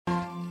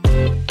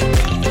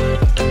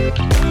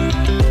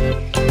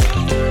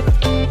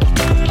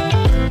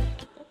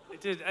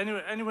did.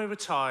 Anyway, we're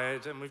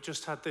tired, and we've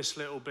just had this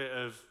little bit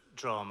of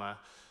drama,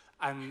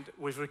 and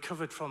we've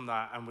recovered from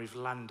that, and we've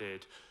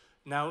landed.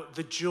 Now,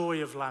 the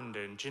joy of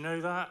landing, do you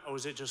know that? Or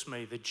was it just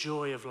me? The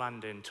joy of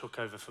landing took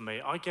over for me.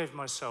 I gave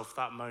myself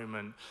that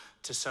moment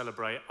to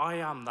celebrate. I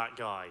am that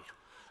guy.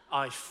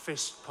 I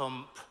fist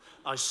pump.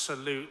 I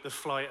salute the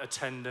flight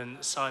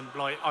attendants. I'm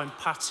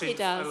patting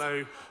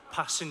fellow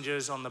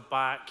passengers on the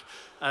back.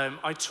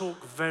 I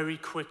talk very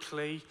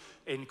quickly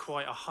in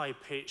quite a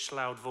high-pitched,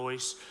 loud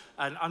voice.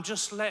 And I'm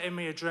just letting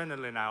my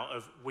adrenaline out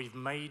of we've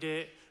made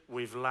it,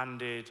 we've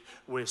landed,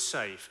 we're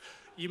safe.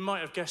 You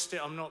might have guessed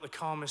it, I'm not the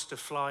calmest of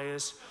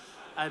flyers.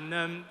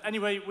 And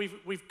anyway,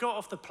 we've got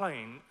off the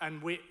plane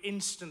and we're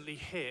instantly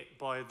hit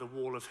by the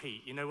wall of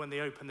heat. You know, when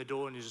they open the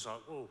door and you're just like,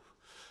 whoa,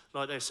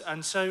 like this.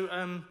 And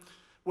so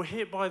we're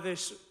hit by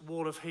this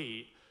wall of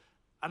heat,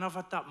 and I've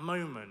had that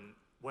moment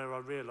where I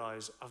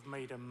realise I've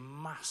made a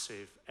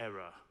massive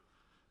error.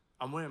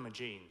 I'm wearing my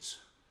jeans,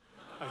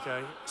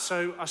 okay?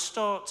 So I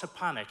start to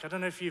panic. I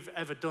don't know if you've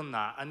ever done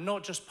that, and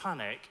not just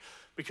panic,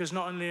 because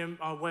not only am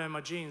I wearing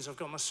my jeans, I've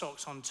got my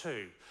socks on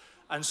too.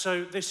 And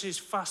so this is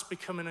fast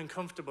becoming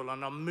uncomfortable,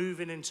 and I'm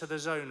moving into the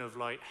zone of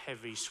like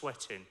heavy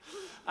sweating.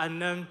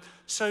 And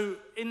so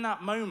in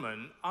that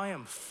moment, I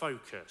am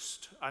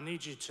focused. I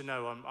need you to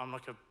know I'm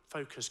like a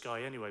focused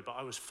guy anyway, but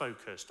I was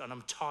focused, and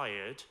I'm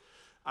tired,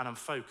 and I'm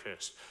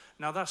focused.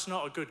 Now that's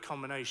not a good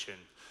combination.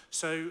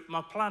 So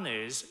my plan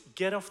is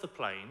get off the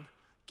plane,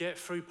 get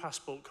through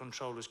passport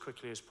control as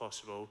quickly as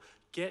possible,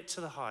 get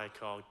to the hire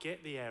car,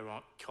 get the air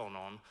con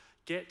on,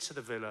 get to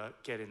the villa,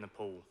 get in the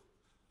pool.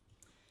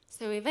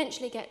 So we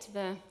eventually get to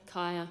the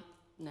Kaya.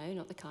 No,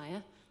 not the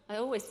Kaya. I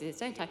always do this,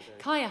 don't I?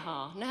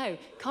 Kaya-ha. No,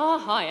 car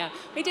hire.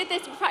 We did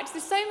this, we practiced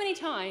this so many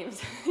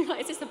times.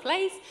 Is this a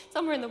place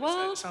somewhere in the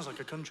world? It sounds like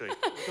a country.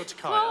 We got to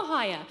Kaya. Car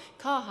hire.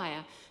 Car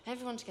hire.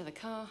 Everyone together,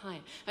 car hire.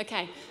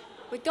 Okay,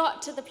 we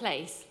got to the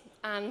place,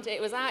 and it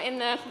was out in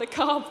the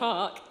car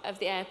park of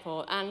the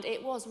airport, and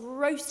it was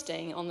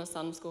roasting on the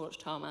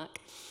sun-scorched tarmac.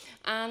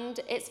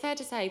 And it's fair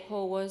to say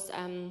Paul was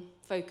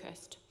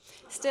focused.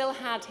 Still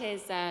had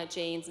his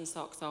jeans and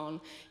socks on.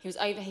 He was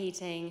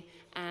overheating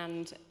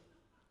and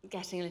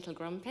getting a little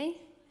grumpy.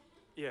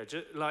 Yeah,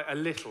 like a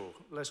little.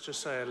 Let's just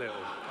say a little.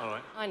 All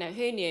right. I know,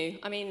 who knew?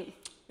 I mean,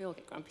 we all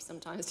get grumpy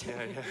sometimes, don't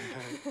we?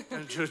 Yeah.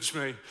 Don't judge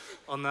me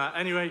on that.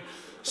 Anyway,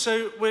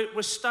 so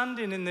we're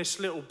standing in this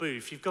little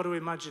booth. You've got to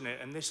imagine it.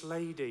 And this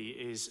lady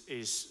is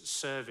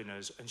serving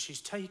us, and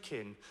she's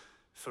taking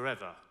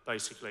forever,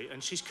 basically.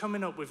 And she's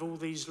coming up with all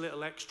these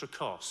little extra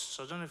costs.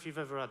 I don't know if you've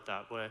ever had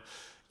that, where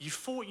you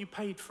thought you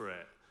paid for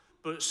it,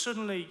 but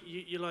suddenly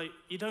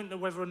you don't know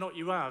whether or not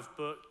you have,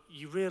 but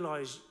you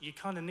realise you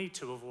kind of need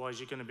to, otherwise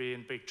you're going to be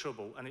in big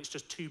trouble, and it's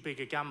just too big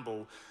a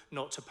gamble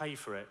not to pay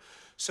for it.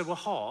 So we're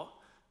hot,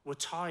 we're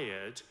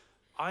tired,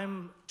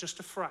 I'm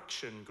just a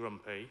fraction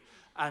grumpy,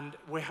 and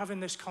we're having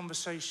this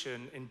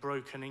conversation in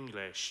broken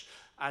English,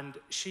 and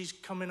she's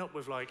coming up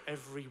with like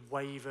every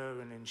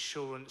waiver and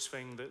insurance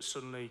thing that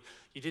suddenly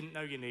you didn't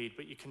know you need,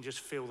 but you can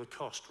just feel the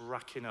cost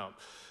racking up.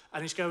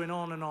 And it's going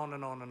on and on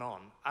and on and on.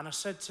 And I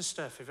said to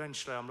Steph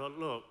eventually, I'm like,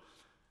 look,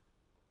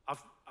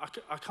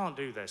 I can't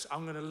do this.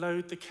 I'm going to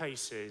load the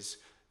cases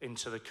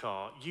into the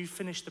car. You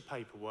finish the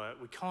paperwork.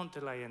 We can't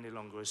delay any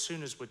longer. As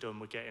soon as we're done,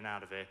 we're getting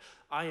out of here.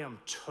 I am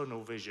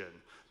tunnel vision.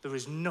 There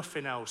is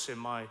nothing else in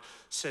my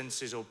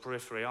senses or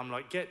periphery. I'm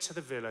like, get to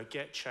the villa,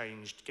 get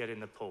changed, get in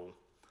the pool.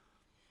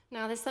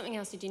 Now, there's something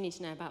else you do need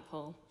to know about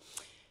Paul.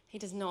 He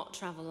does not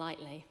travel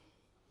lightly.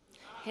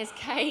 His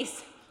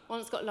case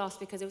once got lost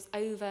because it was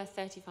over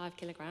 35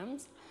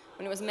 kilograms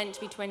when it was meant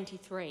to be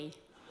 23.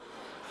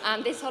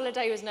 And this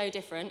holiday was no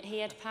different. He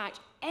had packed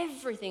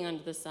everything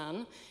under the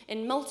sun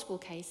in multiple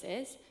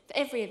cases for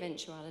every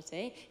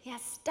eventuality. He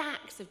has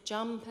stacks of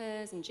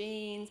jumpers and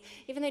jeans,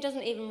 even though he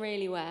doesn't even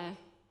really wear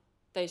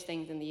those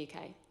things in the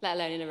UK, let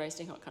alone in a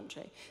roasting hot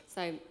country.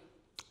 So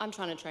I'm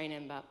trying to train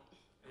him, but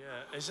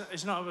yeah,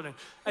 it's not happening.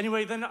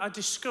 Anyway, then I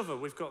discover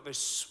we've got this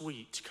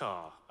sweet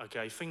car,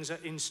 okay? Things are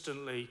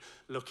instantly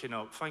looking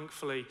up.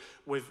 Thankfully,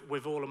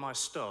 with all of my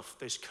stuff,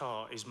 this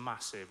car is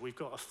massive. We've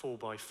got a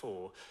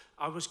 4x4.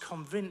 I was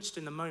convinced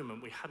in the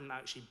moment we hadn't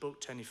actually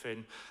booked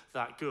anything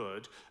that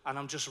good, and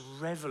I'm just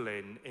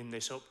reveling in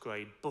this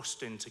upgrade,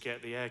 busting to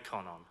get the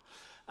aircon on.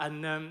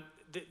 And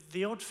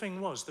the odd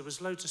thing was there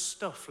was loads of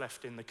stuff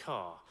left in the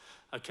car,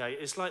 okay?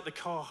 It's like the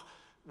car...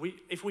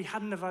 if we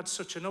hadn't have had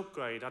such an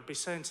upgrade, I'd be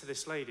saying to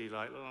this lady,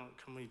 like, oh,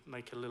 can we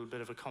make a little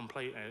bit of a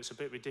complaint here? It's a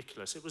bit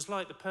ridiculous. It was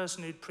like the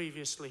person who'd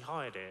previously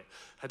hired it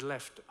had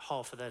left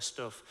half of their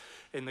stuff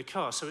in the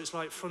car. So it's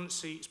like front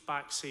seats,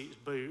 back seats,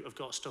 boot, have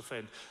got stuff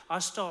in. I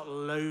start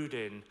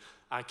loading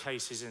our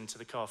cases into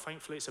the car.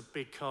 Thankfully, it's a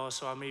big car,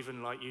 so I'm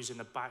even like using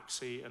the back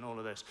seat and all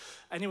of this.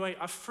 Anyway,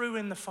 I threw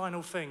in the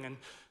final thing, and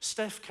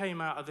Steph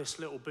came out of this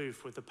little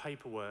booth with the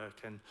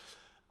paperwork, and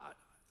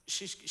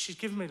she's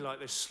giving me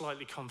like this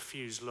slightly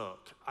confused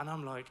look, and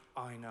I'm like,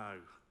 I know.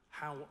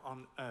 how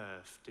on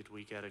earth did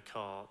we get a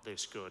car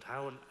this good?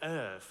 How on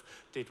earth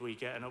did we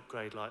get an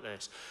upgrade like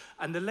this?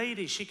 And the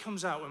lady, she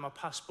comes out with my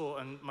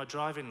passport and my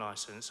driving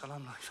license, and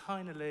I'm like,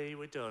 finally,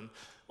 we're done.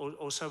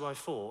 Or so I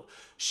thought.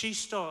 She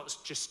starts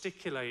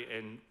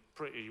gesticulating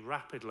pretty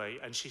rapidly,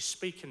 and she's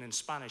speaking in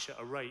Spanish at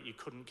a rate you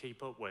couldn't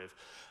keep up with.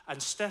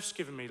 And Steph's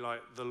giving me,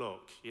 like, the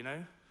look, you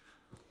know?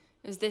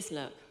 It was this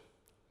look.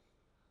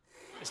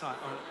 It's like,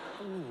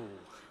 ooh.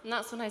 And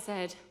that's when I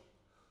said,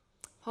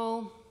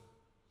 Paul,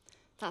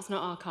 that's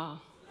not our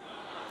car.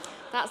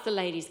 That's the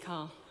lady's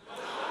car.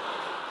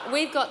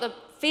 We've got the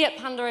Fiat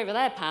Panda over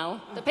there,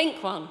 pal, the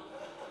pink one.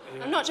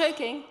 Yeah. I'm not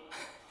joking.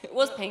 It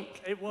was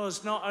pink. It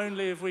was. Not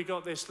only have we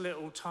got this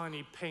little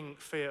tiny pink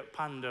Fiat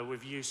Panda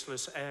with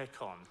useless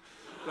aircon,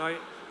 like,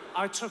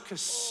 I took a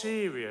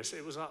serious,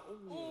 it was like,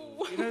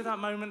 ooh. You know that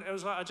moment? It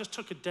was like I just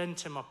took a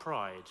dent in my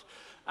pride.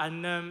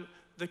 And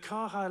the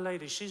car hire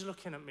lady, she's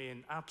looking at me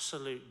in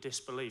absolute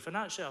disbelief. And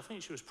actually, I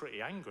think she was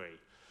pretty angry,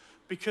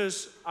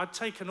 because I'd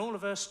taken all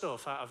of her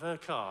stuff out of her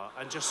car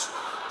and just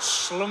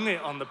slung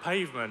it on the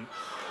pavement.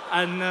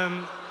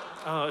 And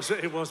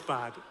it was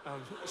bad.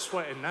 I'm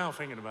sweating now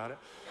thinking about it.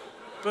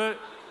 But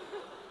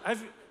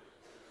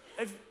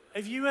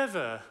have you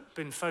ever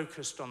been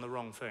focused on the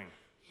wrong thing?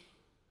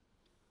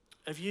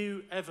 Have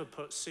you ever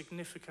put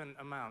significant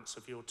amounts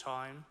of your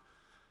time,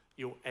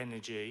 your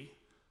energy,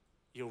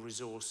 your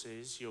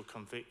resources, your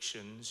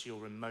convictions,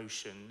 your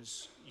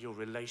emotions, your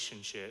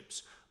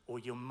relationships, or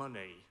your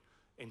money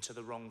into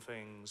the wrong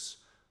things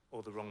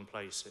or the wrong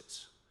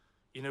places?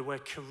 You know, where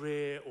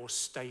career or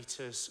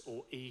status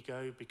or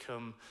ego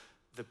become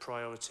the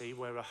priority,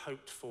 where a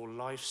hoped-for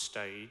life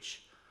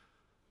stage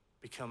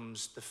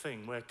becomes the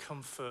thing, where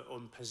comfort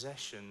and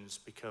possessions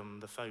become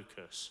the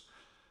focus.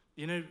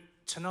 You know,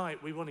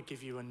 tonight we want to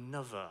give you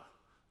another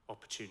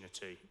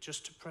opportunity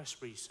just to press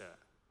reset,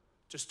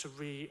 just to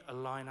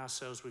realign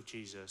ourselves with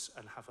Jesus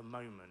and have a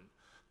moment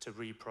to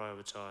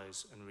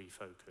reprioritize and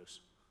refocus.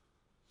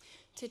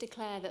 To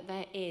declare that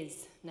there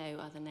is no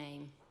other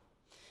name,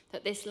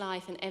 that this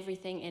life and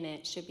everything in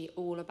it should be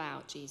all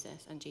about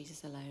Jesus and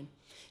Jesus alone.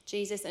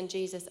 Jesus and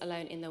Jesus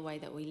alone in the way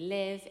that we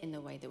live, in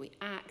the way that we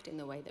act, in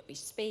the way that we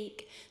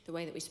speak, the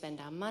way that we spend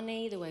our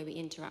money, the way we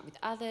interact with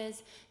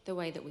others, the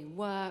way that we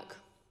work,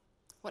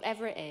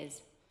 whatever it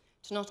is,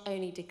 to not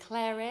only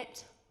declare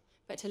it,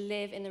 but to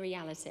live in the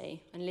reality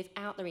and live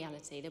out the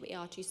reality that we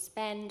are to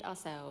spend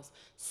ourselves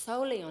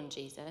solely on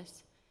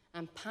Jesus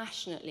and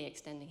passionately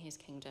extending his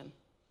kingdom.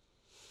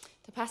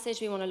 The passage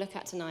we want to look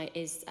at tonight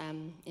is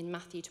in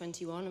Matthew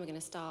 21, and we're going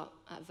to start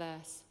at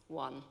verse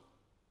 1.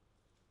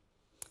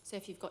 So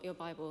if you've got your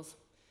Bibles,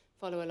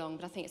 follow along,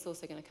 but I think it's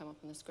also going to come up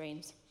on the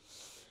screens.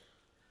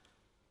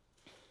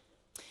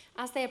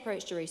 As they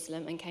approached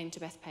Jerusalem and came to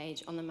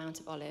Bethphage on the Mount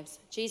of Olives,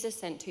 Jesus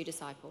sent 2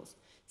 disciples,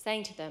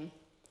 saying to them,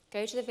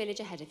 "Go to the village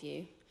ahead of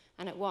you,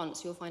 and at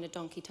once you'll find a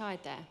donkey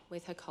tied there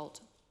with her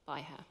colt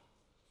by her.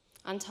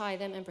 Untie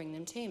them and bring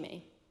them to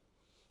me.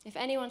 If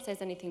anyone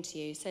says anything to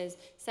you,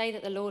 say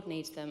that the Lord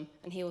needs them,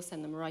 and he will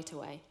send them right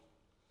away."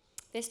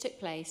 This took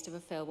place to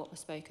fulfill what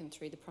was spoken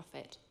through the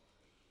prophet.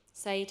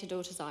 "Say to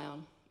daughter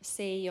Zion,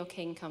 see, your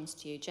king comes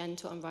to you,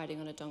 gentle and riding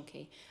on a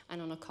donkey,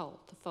 and on a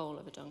colt, the foal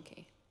of a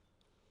donkey."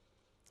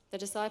 The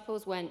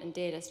disciples went and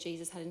did as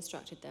Jesus had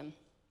instructed them.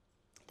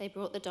 They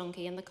brought the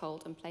donkey and the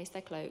colt and placed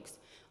their cloaks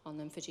on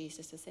them for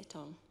Jesus to sit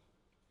on.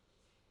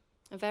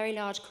 A very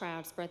large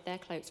crowd spread their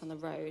cloaks on the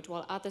road,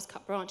 while others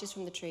cut branches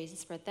from the trees and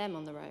spread them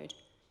on the road.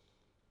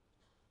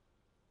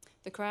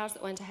 The crowds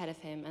that went ahead of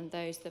him and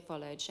those that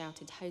followed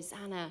shouted,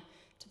 "Hosanna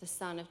to the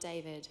Son of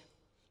David.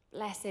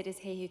 Blessed is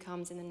he who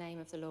comes in the name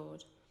of the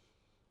Lord.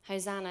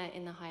 Hosanna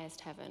in the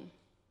highest heaven."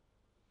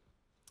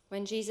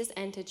 When Jesus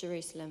entered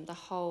Jerusalem, the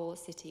whole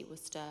city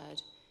was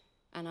stirred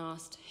and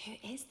asked, "Who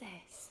is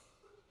this?"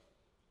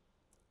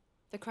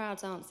 The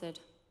crowds answered,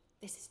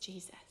 "This is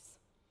Jesus,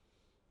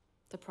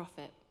 the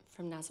prophet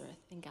from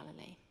Nazareth in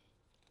Galilee."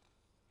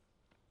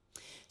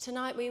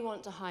 Tonight we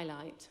want to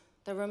highlight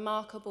the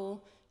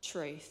remarkable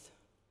truth,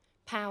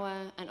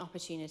 power and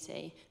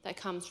opportunity that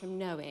comes from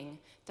knowing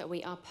that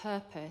we are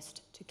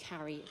purposed to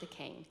carry the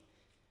King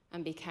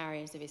and be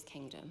carriers of his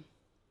kingdom.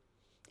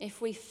 If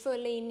we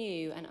fully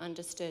knew and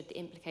understood the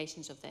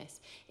implications of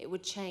this, it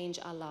would change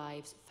our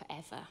lives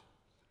forever.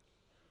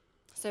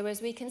 So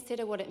as we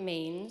consider what it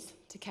means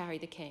to carry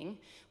the King,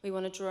 we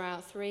want to draw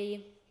out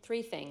three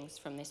things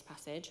from this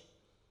passage.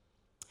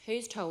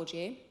 Who's told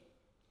you,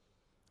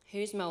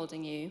 who's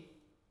moulding you,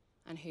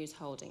 and who's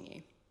holding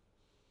you?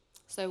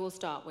 So we'll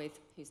start with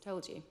who's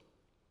told you.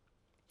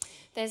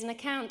 There's an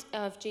account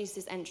of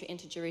Jesus' entry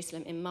into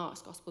Jerusalem in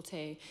Mark's Gospel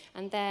too,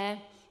 and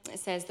there it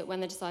says that when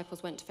the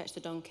disciples went to fetch the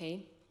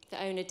donkey,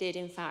 the owner did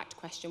in fact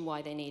question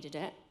why they needed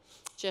it,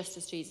 just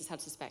as Jesus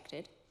had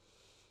suspected.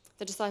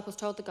 The disciples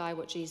told the guy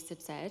what Jesus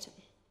had said,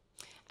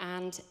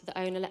 and the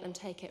owner let them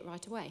take it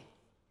right away.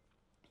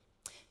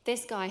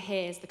 This guy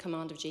hears the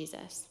command of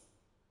Jesus,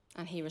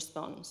 and he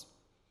responds.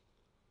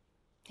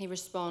 He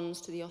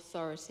responds to the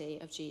authority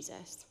of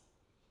Jesus.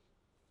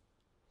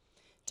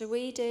 Do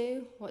we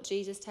do what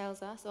Jesus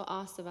tells us or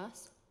asks of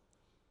us?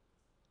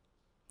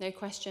 No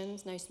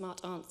questions, no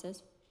smart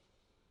answers.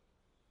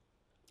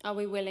 Are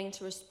we willing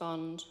to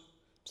respond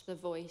to the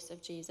voice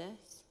of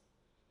Jesus?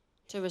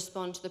 To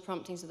respond to the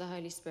promptings of the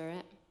Holy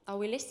Spirit? Are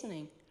we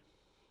listening?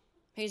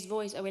 Whose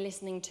voice are we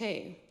listening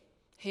to?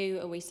 Who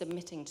are we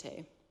submitting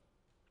to?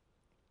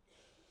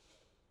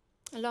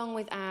 Along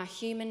with our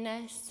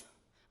humanness,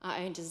 our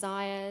own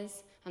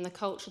desires, and the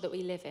culture that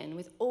we live in,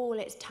 with all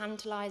its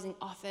tantalizing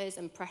offers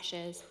and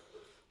pressures,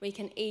 we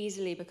can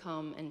easily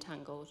become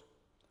entangled.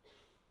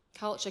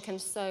 Culture can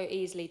so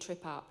easily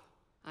trip up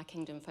our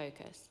kingdom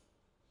focus.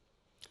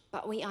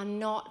 But we are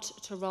not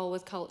to roll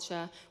with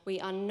culture.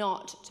 We are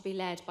not to be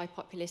led by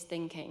populist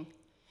thinking.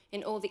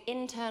 In all the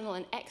internal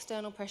and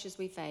external pressures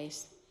we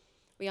face,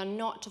 we are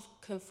not to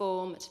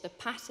conform to the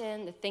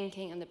pattern, the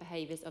thinking, and the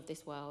behaviours of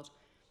this world.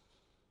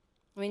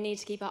 We need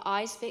to keep our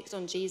eyes fixed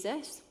on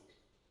Jesus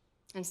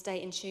and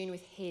stay in tune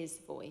with his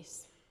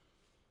voice.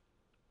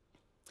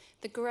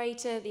 The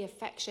greater the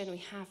affection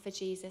we have for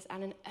Jesus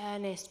and an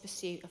earnest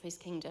pursuit of his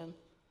kingdom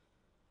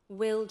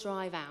will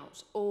drive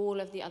out all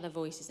of the other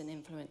voices and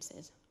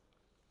influences.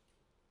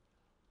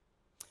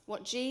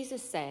 What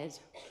Jesus said,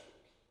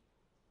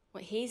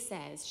 what he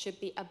says, should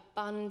be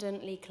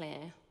abundantly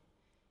clear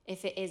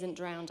if it isn't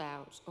drowned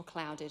out or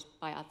clouded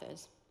by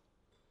others.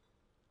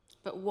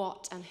 But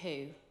what and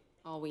who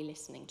are we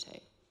listening to?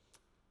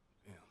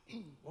 Yeah.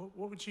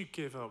 What would you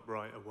give up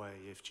right away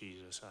if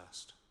Jesus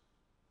asked?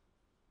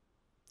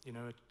 You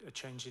know, a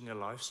change in your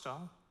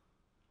lifestyle?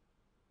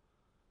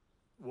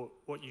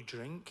 What you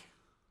drink?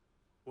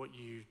 What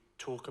you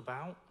talk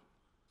about?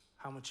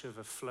 How much of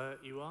a flirt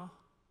you are?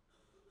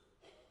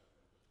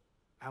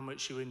 How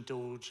much you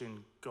indulge in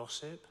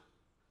gossip?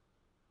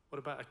 What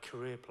about a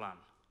career plan?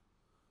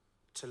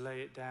 To lay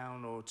it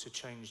down or to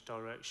change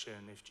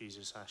direction if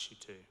Jesus asks you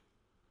to?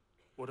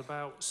 What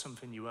about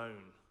something you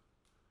own?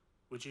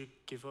 Would you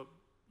give up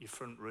your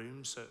front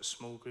room so a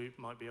small group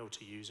might be able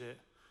to use it?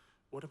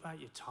 What about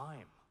your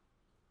time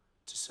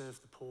to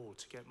serve the poor,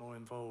 to get more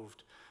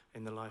involved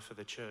in the life of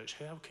the church?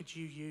 How could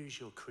you use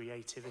your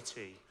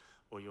creativity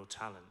or your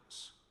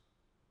talents?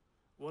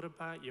 What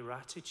about your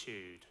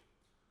attitude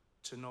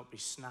to not be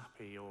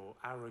snappy or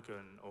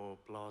arrogant or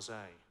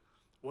blasé?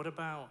 What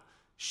about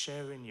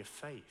sharing your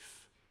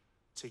faith,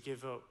 to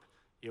give up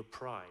your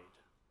pride,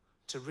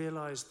 to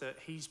realize that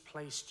he's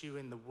placed you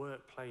in the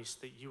workplace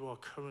that you are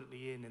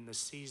currently in the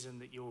season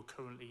that you're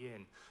currently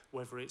in,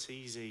 whether it's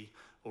easy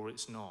or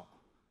it's not?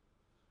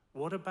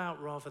 What about,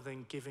 rather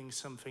than giving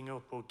something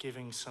up or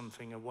giving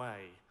something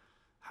away,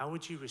 how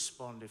would you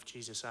respond if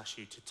Jesus asked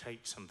you to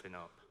take something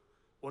up?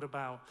 What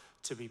about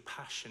to be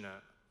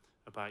passionate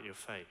about your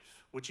faith?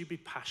 Would you be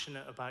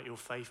passionate about your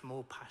faith,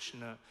 more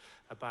passionate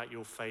about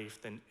your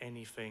faith than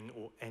anything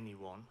or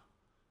anyone?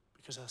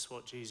 Because that's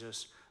what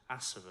Jesus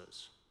asks of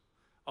us.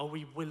 Are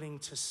we willing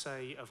to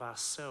say of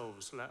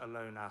ourselves, let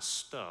alone our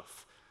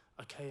stuff,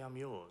 okay, I'm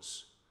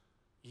yours.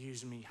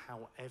 Use me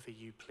however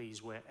you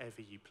please,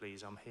 wherever you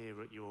please. I'm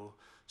here at your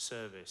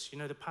service. You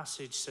know, the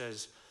passage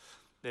says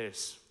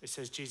this. It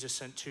says, Jesus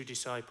sent 2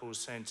 disciples,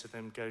 saying to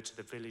them, go to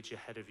the village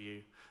ahead of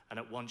you, and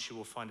at once you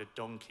will find a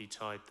donkey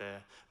tied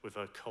there with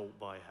her colt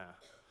by her.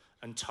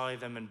 And tie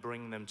them and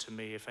bring them to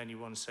me. If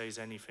anyone says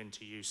anything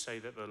to you, say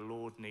that the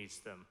Lord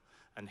needs them,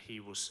 and he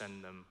will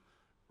send them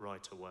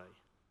right away.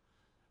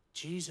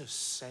 Jesus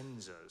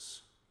sends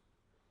us.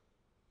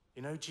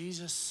 You know,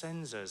 Jesus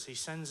sends us. He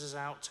sends us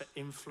out to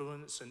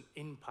influence and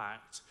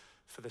impact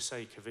for the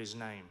sake of his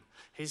name.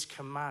 His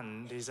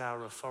command is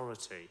our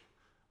authority,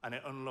 and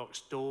it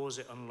unlocks doors,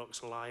 it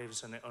unlocks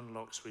lives, and it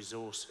unlocks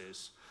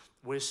resources.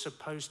 We're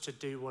supposed to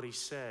do what he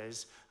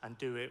says and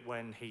do it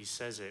when he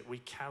says it. We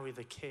carry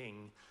the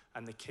king,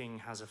 and the king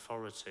has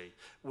authority.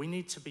 We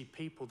need to be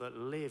people that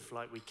live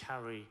like we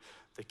carry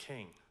the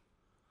king.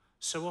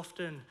 So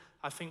often,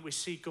 I think we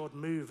see God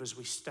move as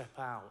we step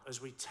out,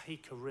 as we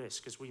take a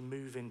risk, as we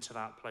move into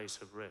that place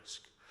of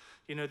risk.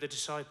 You know, the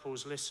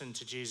disciples listened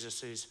to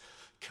Jesus'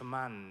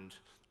 command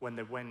when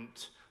they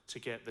went to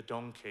get the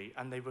donkey,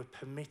 and they were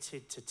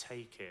permitted to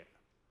take it.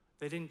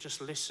 They didn't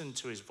just listen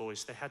to his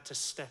voice, they had to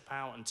step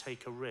out and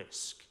take a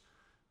risk,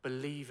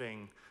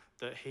 believing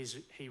that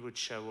he would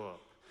show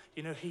up.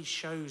 You know, he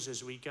shows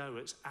as we go.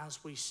 It's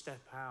as we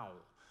step out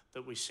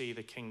that we see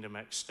the kingdom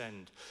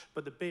extend.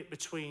 But the bit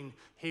between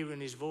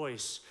hearing his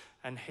voice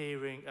and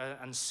hearing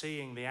and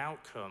seeing the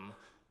outcome,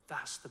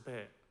 that's the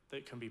bit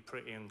that can be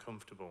pretty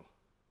uncomfortable.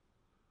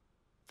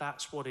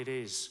 That's what it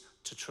is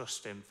to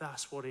trust him.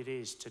 That's what it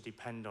is to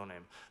depend on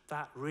him.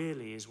 That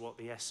really is what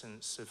the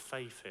essence of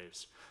faith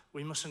is.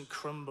 We mustn't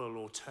crumble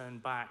or turn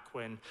back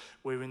when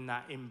we're in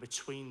that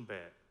in-between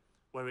bit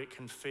where it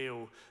can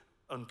feel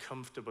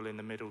uncomfortable in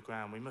the middle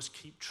ground. We must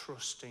keep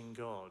trusting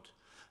God,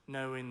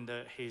 knowing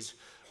that his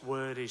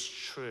word is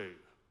true,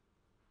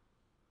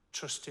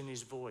 trusting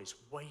his voice,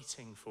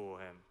 waiting for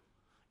him.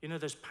 You know,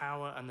 there's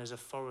power and there's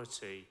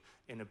authority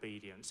in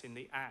obedience, in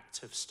the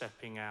act of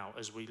stepping out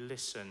as we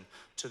listen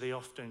to the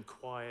often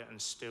quiet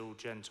and still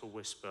gentle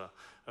whisper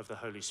of the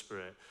Holy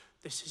Spirit.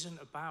 This isn't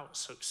about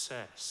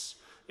success.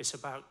 It's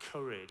about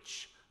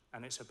courage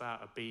and it's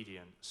about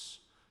obedience.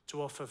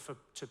 to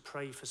to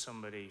pray for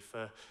somebody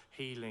for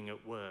healing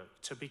at work,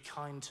 to be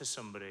kind to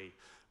somebody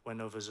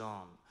when others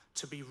aren't,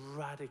 to be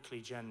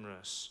radically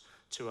generous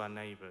to our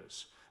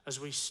neighbours. As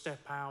we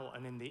step out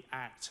and in the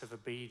act of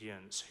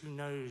obedience, who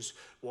knows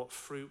what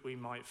fruit we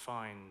might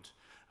find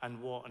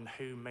and what and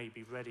who may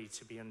be ready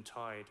to be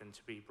untied and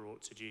to be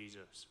brought to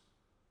Jesus.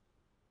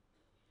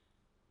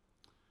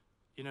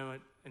 You know,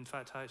 in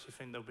fact, I actually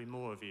think there'll be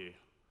more of you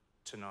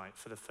tonight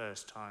for the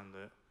first time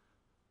that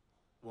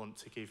want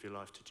to give your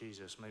life to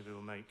Jesus. Maybe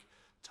we'll make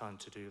time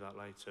to do that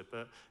later.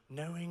 But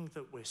knowing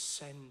that we're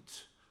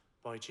sent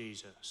by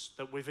Jesus,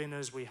 that within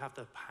us we have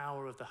the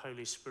power of the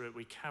Holy Spirit,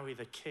 we carry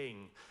the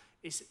King,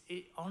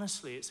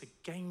 honestly, it's a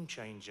game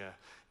changer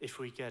if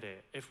we get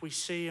it. If we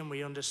see and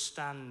we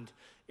understand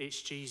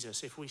it's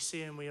Jesus, if we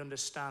see and we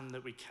understand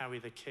that we carry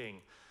the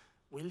King,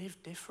 we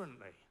live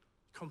differently,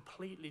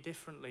 completely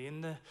differently.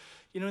 In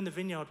the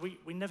Vineyard,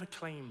 we never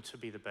claim to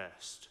be the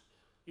best.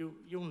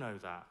 You'll know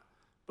that.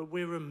 But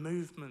we're a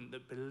movement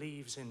that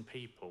believes in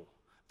people,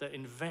 that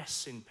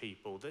invests in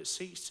people, that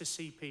seeks to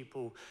see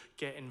people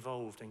get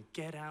involved and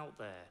get out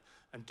there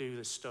and do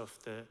the stuff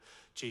that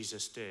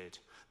Jesus did.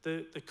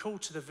 The call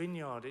to the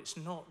Vineyard, it's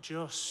not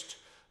just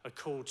a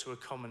call to a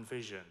common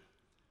vision,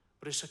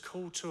 but it's a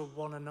call to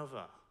one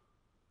another.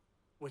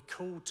 We're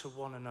called to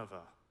one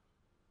another.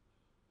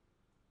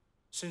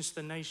 Since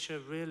the nature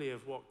really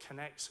of what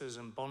connects us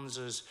and bonds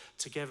us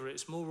together,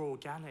 it's more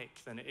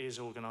organic than it is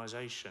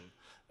organizational.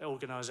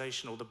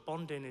 The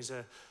bonding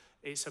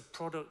it's a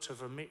product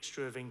of a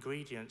mixture of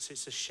ingredients.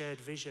 It's a shared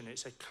vision.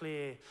 It's a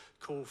clear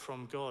call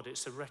from God.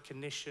 It's a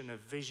recognition of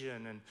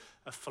vision and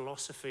a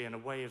philosophy and a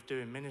way of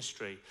doing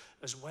ministry,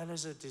 as well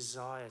as a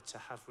desire to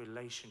have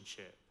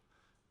relationship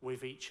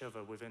with each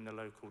other within the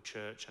local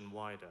church and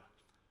wider.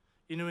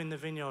 You know, in the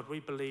Vineyard, we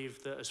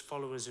believe that as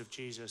followers of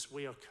Jesus,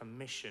 we are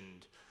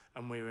commissioned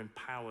and we're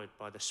empowered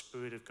by the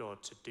Spirit of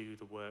God to do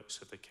the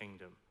works of the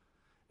kingdom.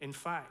 In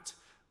fact,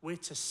 we're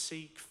to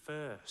seek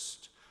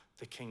first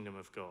the kingdom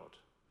of God.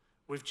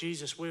 With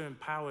Jesus, we're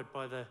empowered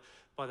by the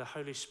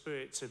Holy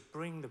Spirit to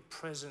bring the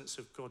presence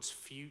of God's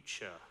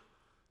future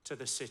to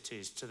the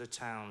cities, to the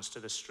towns,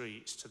 to the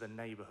streets, to the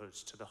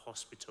neighborhoods, to the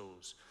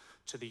hospitals,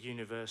 to the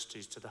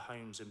universities, to the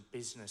homes and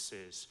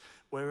businesses,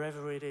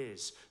 wherever it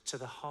is, to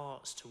the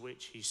hearts to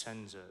which he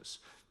sends us.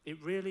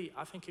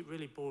 I think it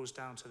really boils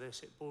down to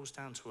this. It boils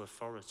down to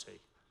authority.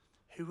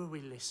 Who are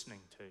we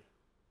listening to?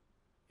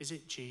 Is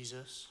it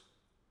Jesus?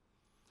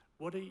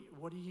 What are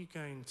you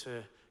going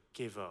to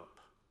give up?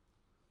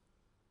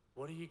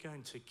 What are you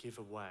going to give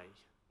away?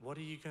 What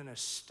are you going to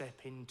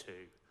step into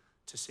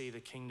to see the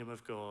kingdom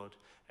of God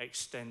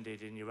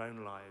extended in your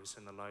own lives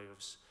and the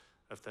lives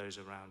of those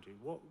around you?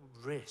 What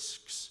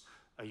risks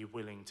are you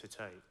willing to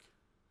take?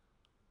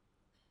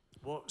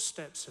 What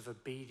steps of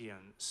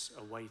obedience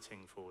are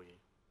waiting for you?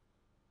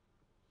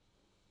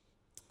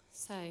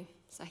 So,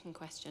 second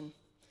question,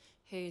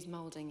 who's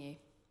moulding you?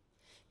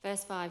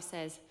 Verse 5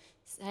 says,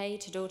 "Say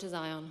to daughter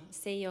Zion,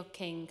 see your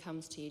king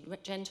comes to you,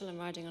 gentle and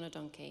riding on a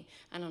donkey,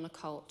 and on a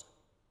colt,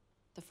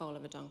 the foal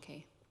of a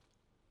donkey."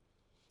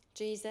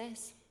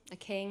 Jesus, a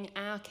king,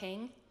 our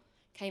king,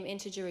 came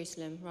into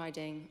Jerusalem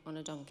riding on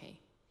a donkey.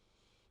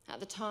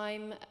 At the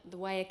time, the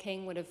way a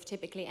king would have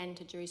typically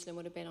entered Jerusalem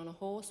would have been on a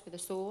horse with a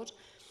sword.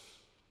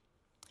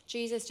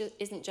 Jesus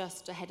isn't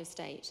just a head of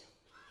state.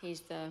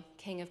 He's the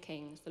King of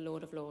Kings, the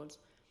Lord of Lords.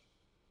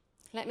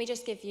 Let me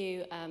just give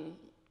you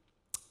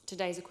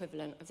today's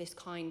equivalent of this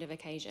kind of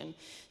occasion.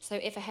 So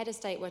if a head of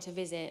state were to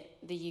visit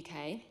the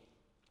UK,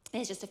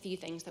 there's just a few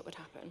things that would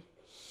happen.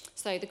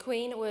 So the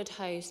Queen would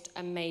host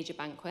a major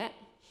banquet.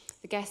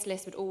 The guest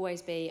list would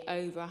always be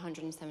over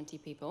 170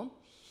 people.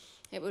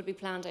 It would be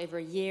planned over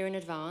a year in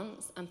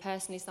advance, and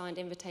personally signed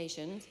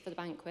invitations for the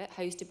banquet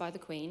hosted by the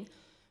Queen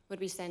would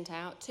be sent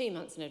out 2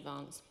 months in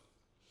advance.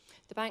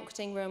 The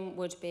banqueting room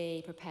would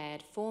be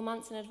prepared 4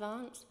 months in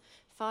advance,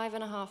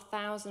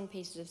 5,500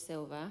 pieces of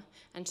silver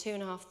and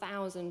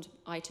 2,500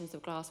 items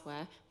of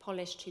glassware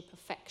polished to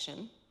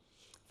perfection.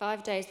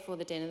 5 days before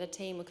the dinner, the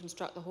team would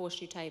construct the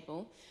horseshoe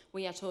table.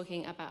 We are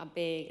talking about a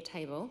big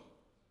table.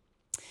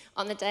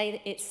 On the day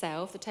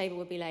itself, the table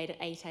would be laid at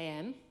 8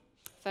 a.m.,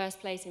 first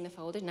placing the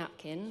folded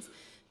napkins,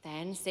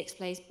 then 6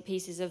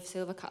 pieces of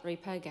silver cutlery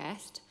per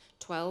guest,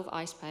 12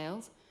 ice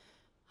pails,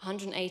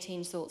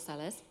 118 salt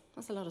cellars.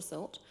 That's a lot of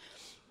salt.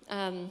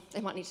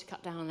 They might need to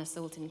cut down on their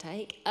salt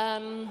intake.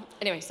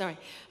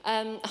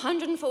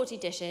 140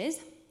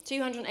 dishes,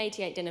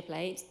 288 dinner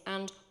plates,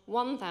 and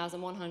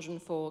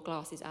 1,104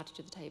 glasses added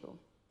to the table.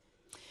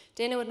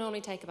 Dinner would normally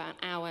take about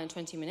an hour and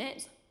 20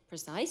 minutes,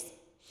 precise.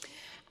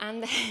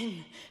 And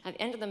then, at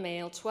the end of the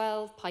meal,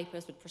 12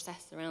 pipers would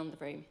process around the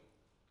room.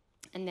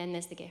 And then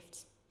there's the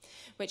gifts,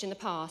 which in the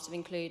past have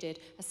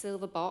included a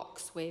silver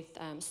box with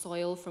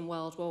soil from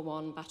World War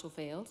I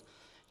battlefields,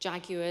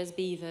 jaguars,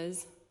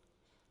 beavers,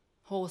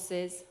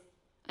 horses,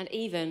 and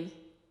even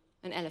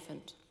an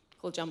elephant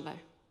called Jumbo.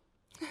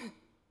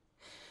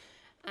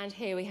 And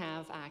here we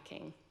have our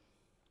king.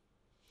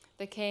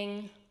 The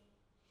king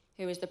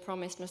who is the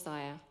promised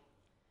Messiah,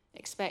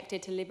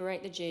 expected to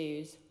liberate the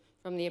Jews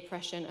from the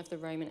oppression of the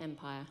Roman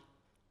Empire,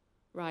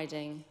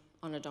 riding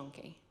on a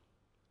donkey.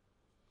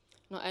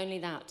 Not only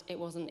that, it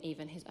wasn't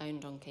even his own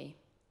donkey.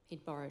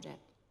 He'd borrowed it.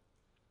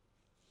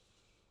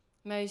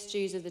 Most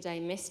Jews of the day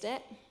missed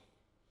it.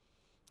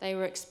 They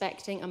were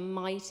expecting a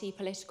mighty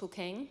political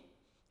king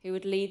who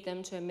would lead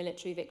them to a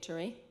military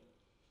victory.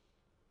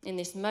 In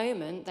this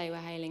moment, they were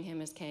hailing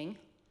him as king,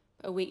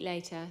 but a week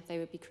later, they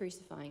would be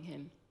crucifying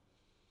him.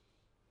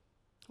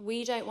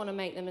 We don't want to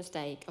make the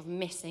mistake of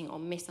missing or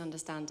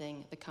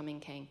misunderstanding the coming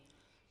king.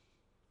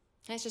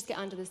 Let's just get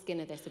under the skin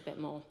of this a bit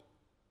more.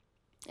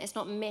 Let's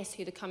not miss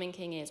who the coming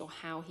king is or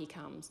how he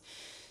comes.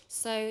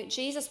 So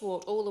Jesus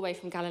walked all the way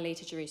from Galilee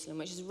to Jerusalem,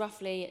 which is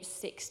roughly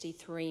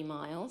 63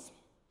 miles.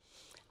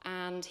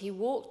 And he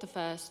walked the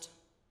first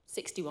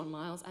 61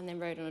 miles and then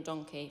rode on a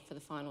donkey for the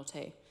final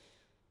 2.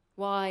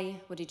 Why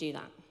would he do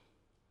that?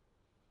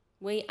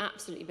 We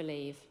absolutely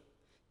believe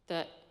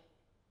that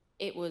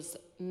it was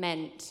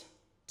meant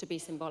to be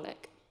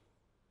symbolic.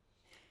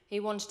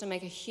 He wanted to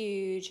make a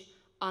huge,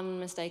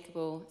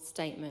 unmistakable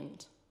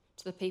statement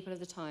to the people of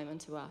the time and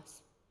to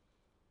us.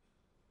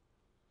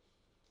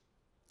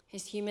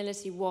 His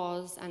humility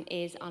was and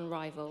is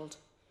unrivaled,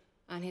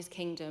 and his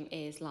kingdom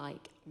is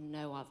like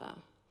no other.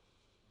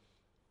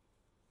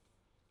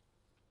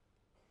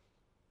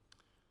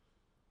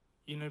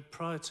 You know,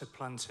 prior to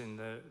planting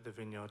the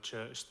Vineyard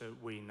Church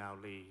that we now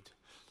lead,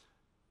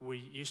 we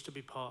used to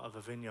be part of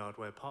a vineyard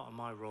where part of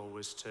my role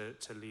was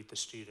to lead the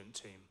student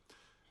team.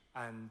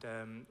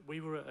 And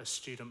we were at a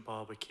student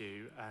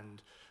barbecue,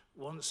 and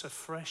once a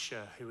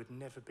fresher who had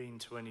never been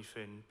to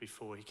anything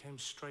before, he came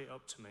straight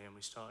up to me and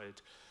we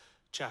started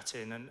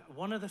chatting. And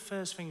one of the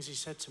first things he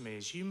said to me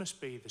is, "You must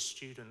be the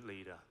student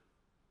leader."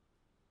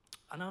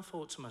 And I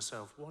thought to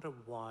myself, what a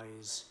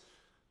wise,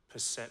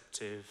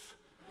 perceptive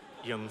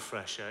young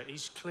fresher.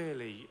 He's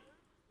clearly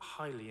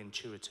highly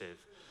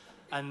intuitive.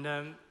 And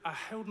I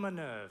held my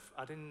nerve.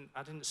 I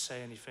didn't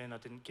say anything. I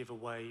didn't give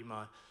away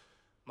my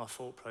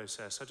thought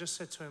process. I just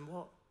said to him,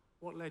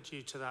 what led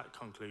you to that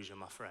conclusion,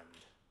 my friend?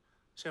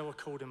 See how I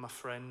called him my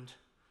friend?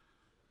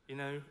 You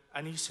know?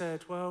 And he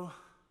said, well,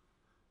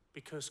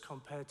 because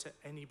compared to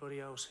anybody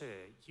else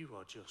here, you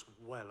are just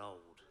well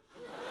old.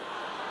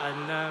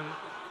 And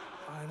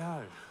I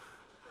know.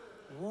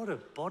 What a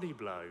body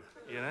blow,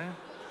 you know?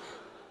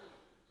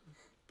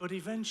 But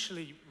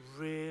eventually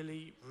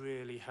really,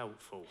 really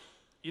helpful.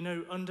 You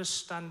know,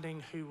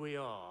 understanding who we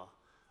are,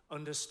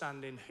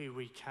 understanding who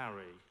we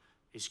carry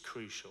is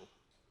crucial.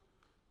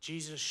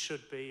 Jesus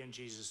should be and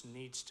Jesus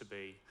needs to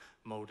be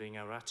molding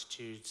our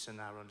attitudes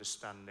and our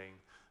understanding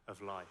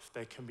of life.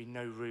 There can be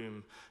no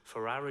room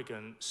for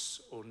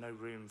arrogance or no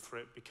room for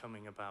it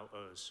becoming about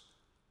us.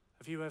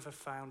 Have you ever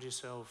found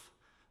yourself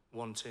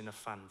wanting a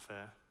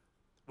fanfare?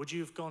 Would you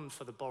have gone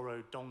for the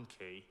borrowed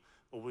donkey,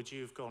 or would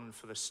you have gone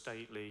for the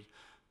stately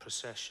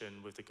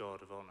procession with the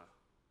guard of honor?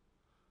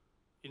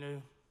 You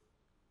know,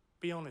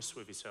 be honest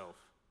with yourself.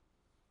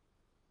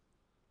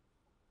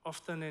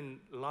 Often in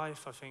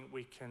life, I think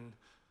we can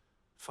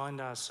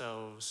find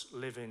ourselves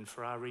living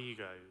for our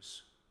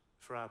egos,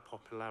 for our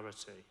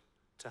popularity,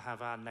 to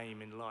have our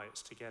name in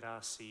lights, to get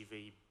our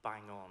CV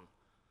bang on,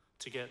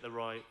 to get the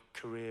right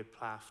career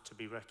path, to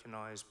be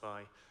recognized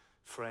by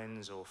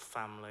friends or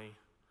family,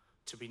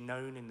 to be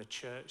known in the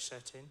church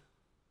setting.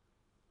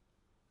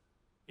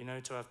 You know,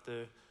 to have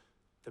the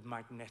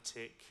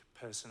magnetic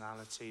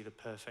personality, the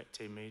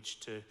perfect image,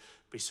 to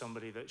be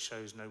somebody that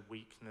shows no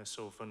weakness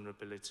or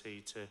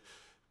vulnerability, to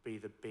be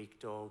the big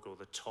dog or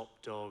the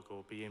top dog,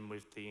 or be in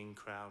with the in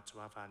crowd, to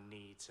have our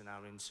needs and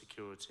our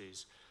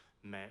insecurities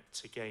met,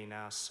 to gain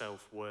our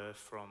self-worth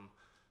from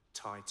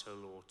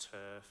title or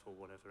turf or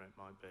whatever it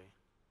might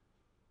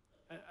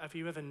be. Have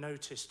you ever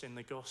noticed in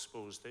the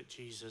Gospels that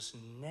Jesus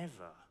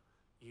never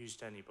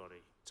used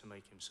anybody to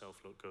make himself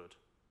look good?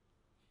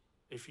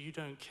 If you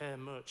don't care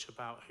much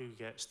about who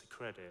gets the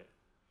credit,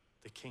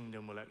 the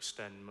kingdom will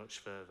extend much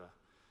further.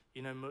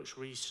 You know, much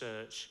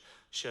research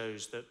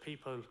shows that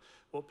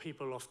what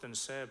people often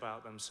say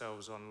about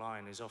themselves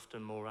online is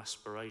often more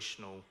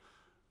aspirational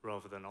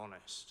rather than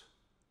honest.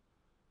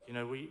 You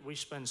know, we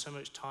spend so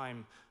much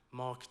time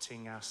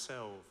marketing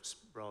ourselves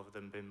rather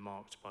than being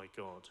marked by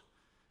God.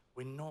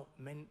 We're not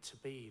meant to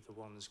be the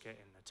ones getting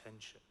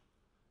attention.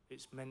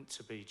 It's meant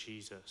to be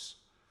Jesus.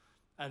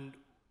 And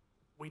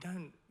we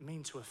don't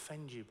mean to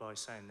offend you by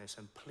saying this,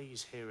 and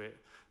please hear it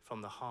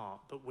from the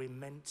heart, but we're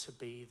meant to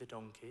be the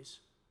donkeys.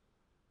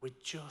 We're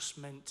just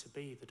meant to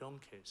be the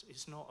donkeys.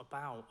 It's not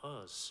about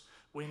us.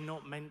 We're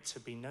not meant to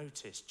be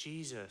noticed.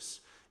 Jesus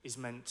is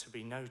meant to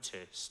be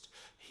noticed.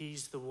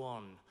 He's the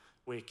one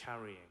we're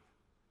carrying.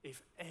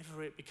 If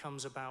ever it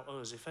becomes about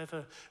us, if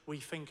ever we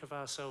think of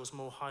ourselves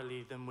more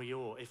highly than we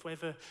ought, if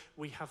ever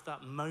we have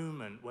that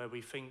moment where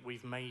we think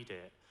we've made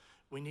it,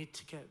 we need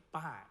to get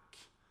back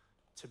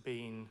to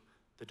being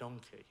the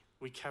donkey.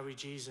 We carry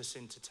Jesus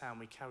into town.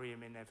 We carry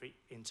him in every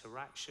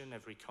interaction,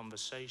 every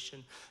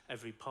conversation,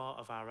 every part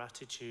of our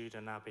attitude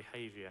and our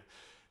behavior.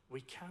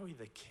 We carry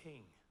the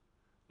king.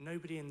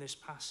 Nobody in this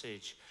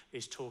passage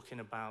is talking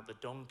about the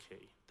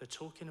donkey. They're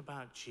talking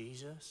about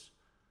Jesus.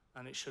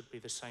 and it should be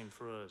the same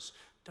for us.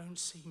 Don't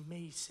see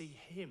me, see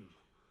him.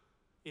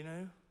 You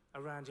know,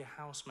 around your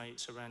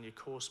housemates, around your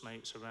course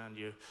mates, around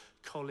your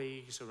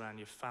colleagues, around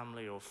your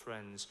family or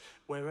friends,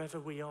 wherever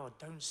we are,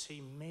 don't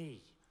see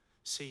me,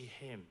 see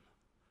him.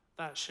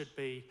 That should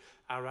be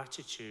our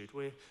attitude.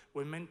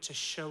 We're meant to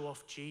show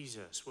off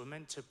Jesus. We're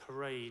meant to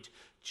parade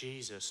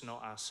Jesus,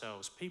 not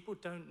ourselves. People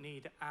don't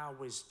need our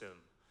wisdom.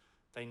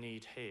 They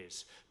need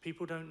his.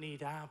 People don't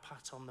need our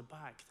pat on the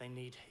back. They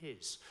need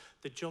his.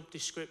 The job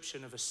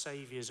description of a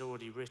saviour is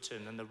already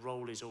written and the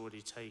role is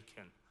already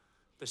taken.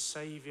 The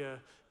saviour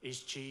is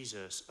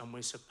Jesus and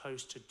we're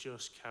supposed to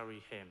just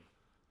carry him.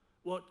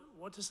 What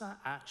does that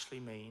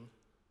actually mean,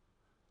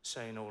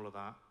 saying all of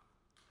that?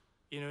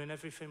 You know, in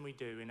everything we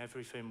do, in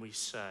everything we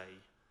say,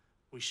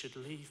 we should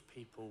leave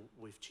people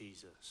with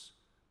Jesus.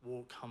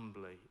 Walk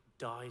humbly,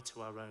 die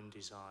to our own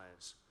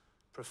desires,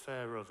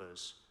 prefer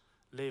others,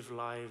 live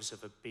lives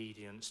of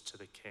obedience to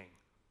the King.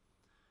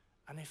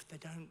 And if they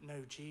don't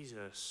know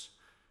Jesus,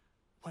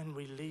 when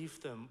we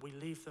leave them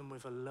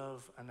with a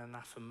love and an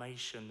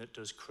affirmation that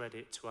does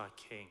credit to our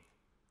King.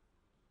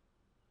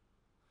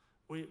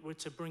 We're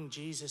to bring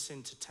Jesus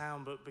into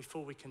town, but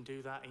before we can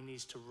do that, he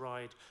needs to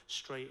ride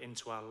straight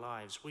into our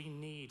lives. We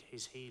need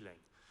his healing.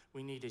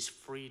 We need his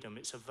freedom.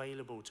 It's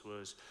available to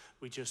us.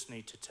 We just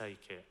need to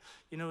take it.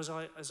 You know, as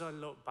I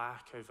look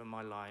back over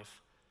my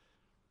life,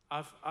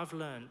 I've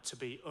learned to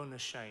be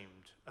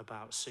unashamed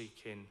about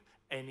seeking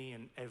any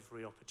and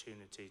every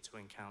opportunity to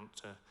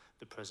encounter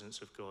the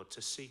presence of God,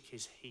 to seek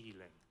his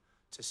healing,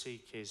 to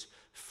seek his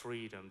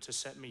freedom, to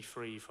set me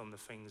free from the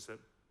things that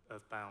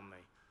have bound me.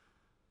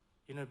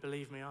 You know,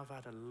 believe me, I've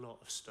had a lot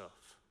of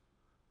stuff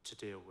to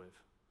deal with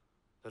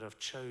that I've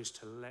chose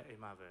to let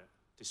him have it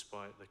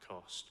despite the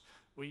cost.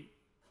 We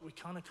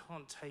kind of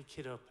can't take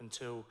it up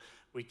until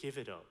we give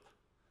it up.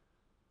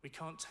 We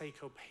can't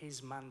take up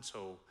his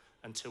mantle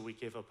until we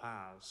give up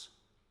ours.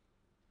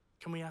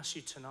 Can we ask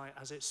you tonight,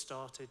 has it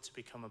started to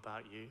become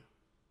about you?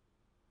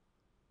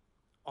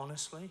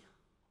 Honestly,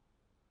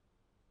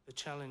 the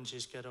challenge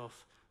is get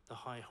off the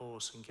high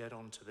horse and get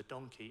onto the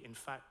donkey. In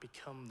fact,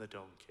 become the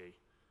donkey.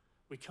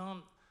 We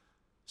can't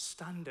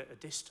stand at a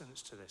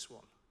distance to this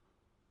one.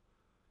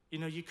 You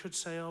know, you could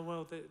say, oh,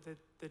 well,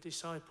 the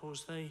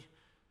disciples, they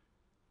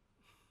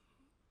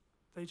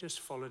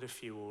just followed a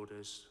few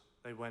orders.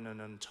 They went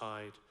and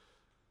untied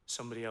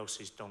somebody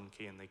else's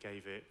donkey and they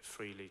gave it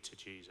freely to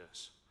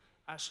Jesus.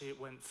 Actually, it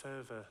went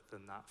further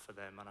than that for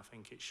them, and I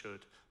think it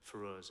should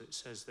for us. It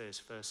says this,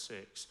 verse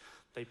 6,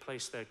 they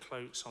placed their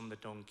cloaks on the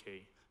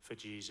donkey for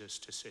Jesus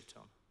to sit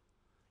on.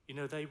 You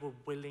know, they were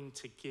willing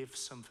to give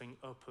something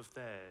up of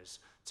theirs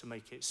to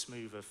make it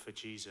smoother for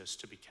Jesus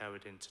to be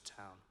carried into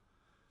town.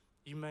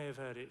 You may have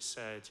heard it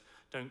said,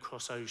 don't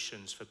cross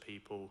oceans for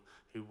people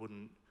who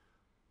wouldn't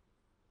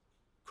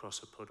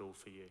cross a puddle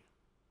for you.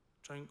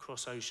 Don't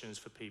cross oceans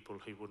for people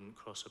who wouldn't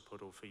cross a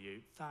puddle for you.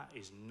 That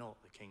is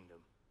not the kingdom.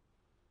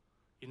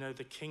 You know,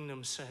 the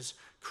kingdom says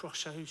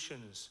cross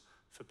oceans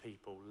for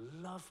people,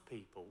 love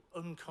people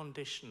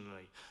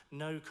unconditionally,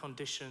 no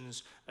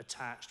conditions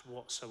attached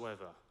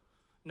whatsoever.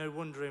 No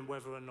wondering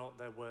whether or not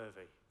they're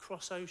worthy.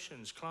 Cross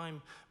oceans,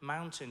 climb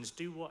mountains,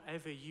 do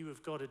whatever you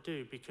have got to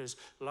do, because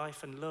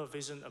life and love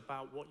isn't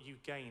about what you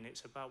gain,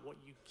 it's about what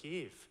you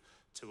give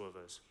to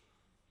others.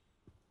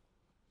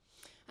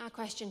 Our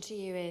question to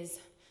you is,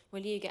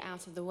 will you get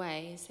out of the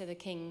way so the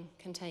king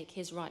can take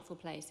his rightful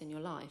place in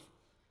your life?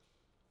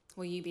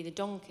 Will you be the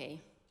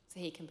donkey so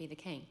he can be the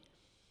king?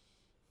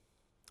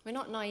 We're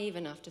not naive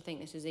enough to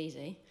think this is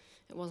easy.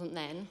 It wasn't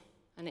then,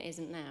 and it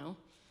isn't now.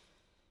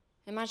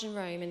 Imagine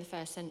Rome in the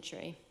first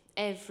century.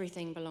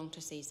 Everything belonged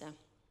to Caesar.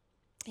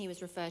 He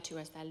was referred to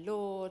as their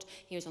lord.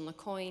 He was on the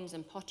coins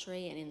and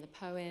pottery and in the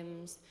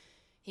poems.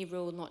 He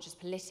ruled not just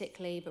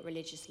politically, but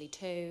religiously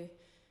too.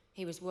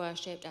 He was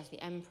worshipped as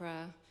the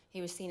emperor.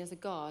 He was seen as a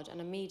god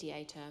and a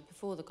mediator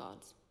before the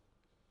gods.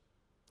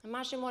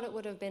 Imagine what it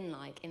would have been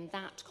like in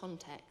that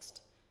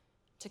context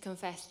to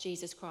confess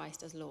Jesus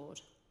Christ as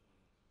Lord.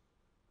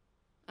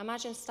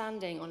 Imagine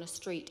standing on a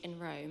street in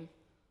Rome,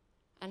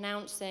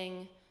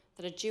 announcing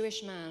that a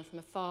Jewish man from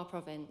a far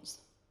province,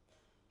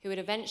 who would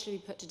eventually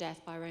be put to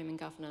death by a Roman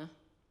governor,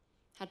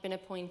 had been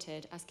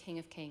appointed as King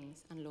of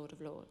Kings and Lord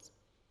of Lords.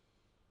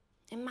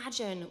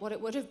 Imagine what it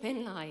would have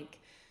been like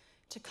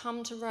to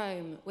come to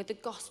Rome with the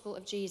gospel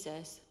of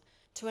Jesus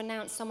to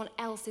announce someone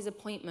else's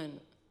appointment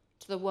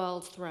to the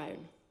world's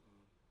throne.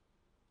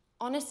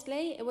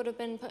 Honestly, it would have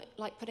been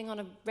like putting on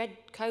a red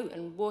coat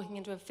and walking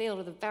into a field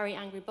with a very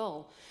angry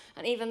bull.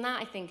 And even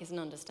that, I think, is an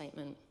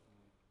understatement.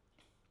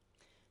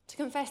 To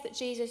confess that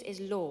Jesus is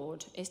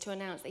Lord is to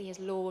announce that he is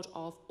Lord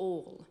of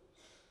all.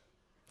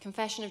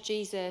 Confession of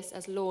Jesus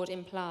as Lord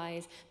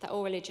implies that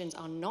all religions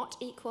are not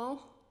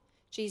equal.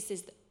 Jesus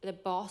is the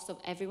boss of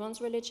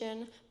everyone's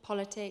religion,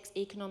 politics,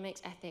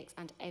 economics, ethics,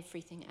 and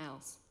everything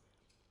else.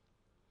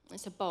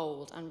 It's a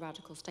bold and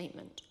radical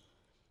statement.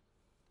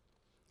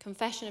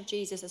 Confession of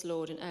Jesus as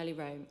Lord in early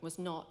Rome was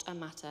not a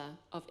matter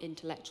of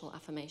intellectual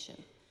affirmation.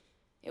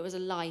 It was a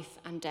life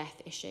and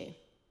death issue.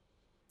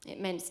 It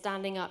meant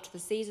standing up to the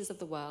Caesars of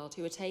the world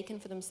who had taken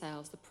for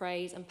themselves the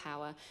praise and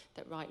power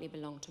that rightly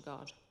belonged to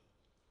God.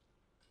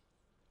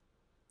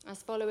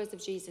 As followers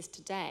of Jesus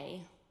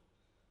today,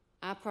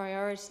 our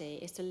priority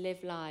is to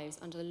live lives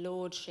under the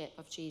lordship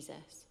of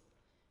Jesus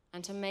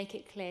and to make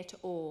it clear to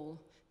all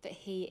that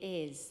he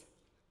is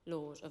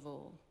Lord of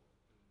all.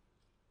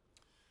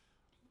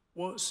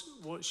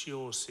 What's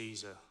your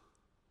Caesar?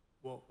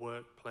 What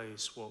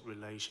workplace, what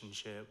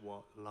relationship,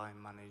 what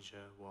line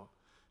manager, what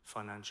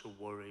financial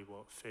worry,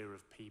 what fear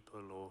of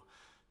people or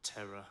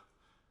terror?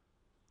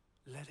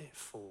 Let it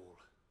fall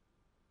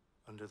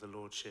under the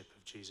lordship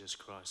of Jesus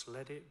Christ.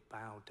 Let it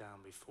bow down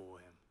before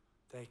him.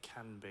 There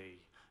can be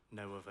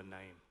no other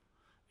name.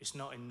 It's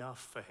not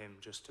enough for him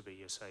just to be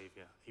your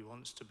saviour. He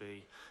wants to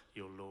be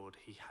your Lord.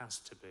 He has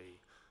to be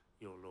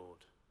your Lord.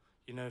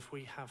 You know, if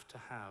we have to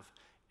have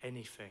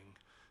anything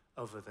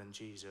other than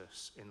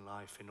Jesus in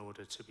life in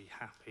order to be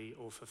happy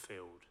or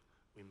fulfilled,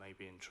 we may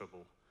be in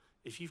trouble.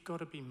 If you've got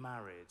to be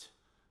married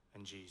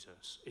and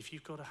Jesus, if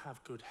you've got to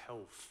have good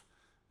health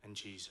and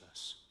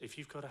Jesus, if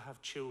you've got to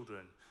have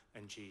children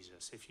and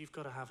Jesus, if you've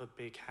got to have a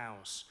big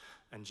house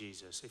and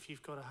Jesus, if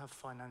you've got to have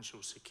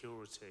financial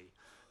security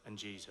and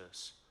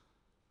Jesus,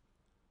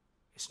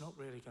 it's not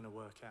really going to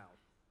work out.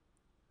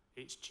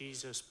 It's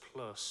Jesus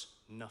plus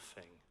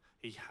nothing.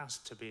 He has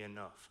to be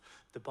enough.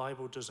 The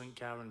Bible doesn't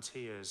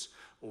guarantee us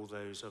all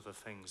those other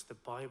things. The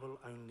Bible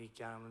only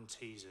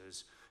guarantees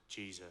us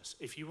Jesus.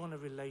 If you want a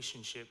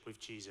relationship with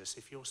Jesus,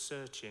 if you're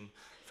searching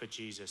for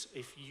Jesus,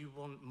 if you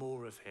want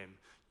more of him,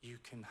 you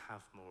can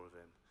have more of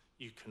him.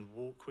 You can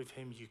walk with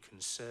him, you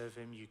can serve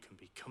him, you can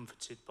be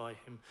comforted by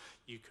him,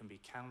 you can be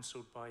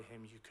counseled by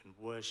him, you can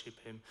worship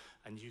him,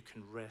 and you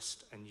can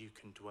rest and you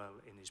can dwell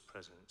in his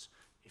presence.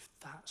 If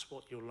that's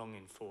what you're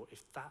longing for,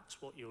 if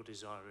that's what you're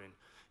desiring,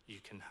 you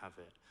can have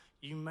it.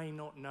 You may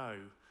not know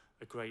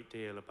a great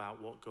deal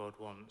about what God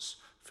wants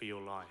for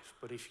your life,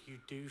 but if you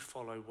do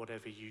follow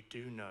whatever you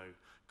do know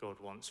God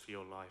wants for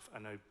your life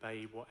and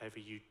obey whatever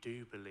you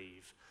do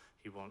believe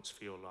he wants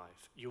for your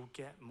life, you'll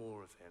get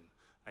more of him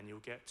and you'll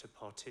get to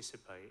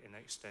participate in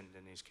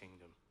extending his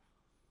kingdom.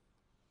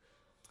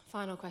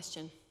 Final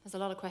question. There's a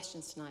lot of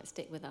questions tonight.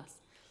 Stick with us.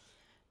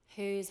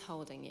 Who's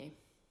holding you?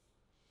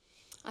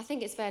 I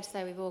think it's fair to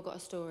say we've all got a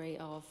story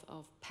of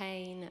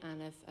pain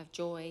and of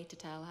joy to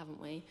tell,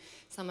 haven't we?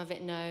 Some of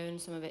it known,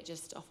 some of it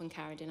just often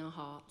carried in our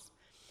hearts.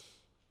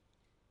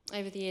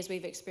 Over the years,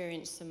 we've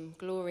experienced some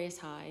glorious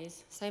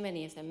highs, so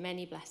many of them,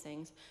 many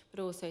blessings,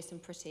 but also some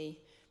pretty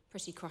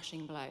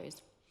crushing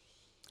blows.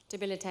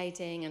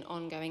 Debilitating and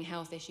ongoing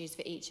health issues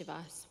for each of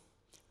us,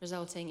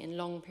 resulting in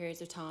long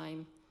periods of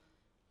time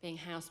being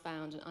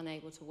housebound and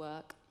unable to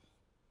work.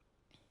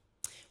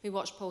 We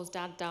watched Paul's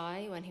dad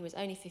die when he was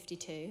only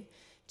 52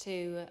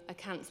 to a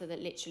cancer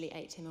that literally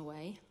ate him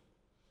away.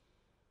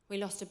 We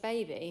lost a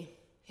baby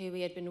who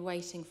we had been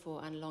waiting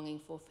for and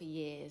longing for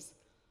years.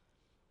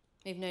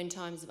 We've known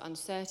times of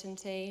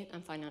uncertainty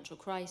and financial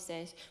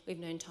crisis. We've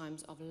known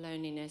times of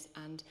loneliness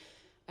and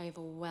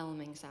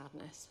overwhelming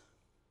sadness,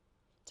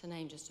 to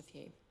name just a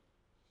few.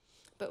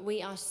 But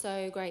we are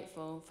so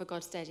grateful for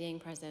God's steadying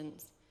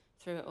presence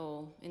through it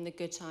all, in the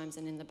good times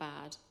and in the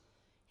bad.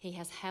 He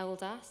has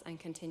held us and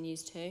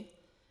continues to,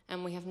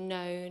 and we have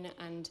known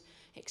and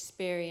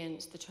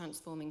experienced the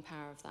transforming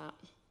power of that.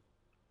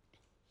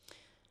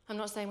 I'm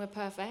not saying we're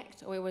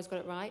perfect or we always got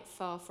it right,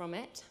 far from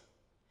it.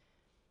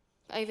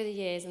 But over the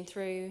years and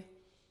through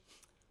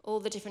all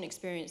the different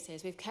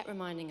experiences, we've kept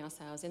reminding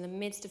ourselves in the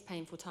midst of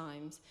painful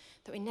times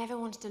that we never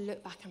wanted to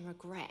look back and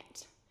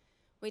regret.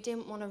 We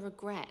didn't want to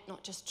regret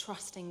not just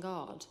trusting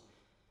God,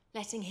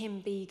 letting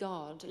him be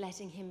God,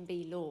 letting him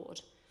be Lord.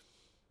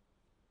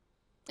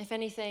 If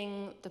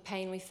anything, the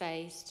pain we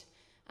faced,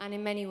 and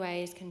in many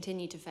ways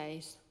continue to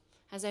face,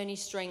 has only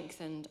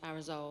strengthened our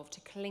resolve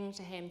to cling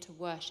to him, to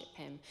worship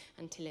him,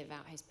 and to live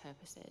out his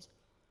purposes.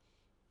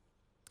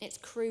 It's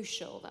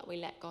crucial that we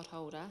let God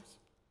hold us.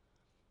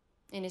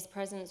 In his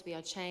presence, we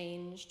are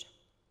changed.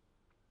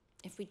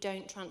 If we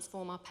don't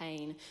transform our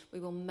pain, we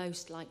will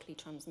most likely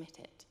transmit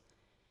it.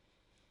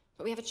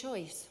 But we have a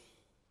choice.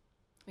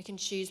 We can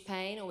choose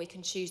pain or we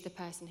can choose the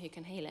person who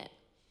can heal it.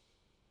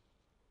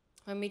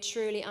 When we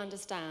truly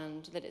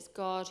understand that it's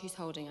God who's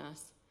holding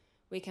us,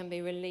 we can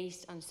be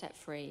released and set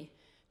free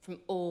from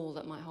all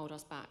that might hold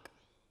us back.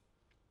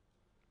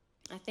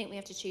 I think we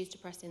have to choose to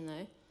press in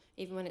though,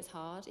 even when it's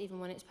hard, even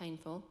when it's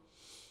painful.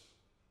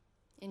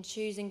 In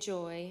choosing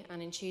joy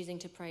and in choosing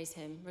to praise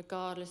him,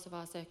 regardless of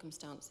our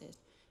circumstances,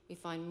 we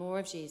find more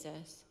of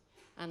Jesus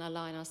and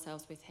align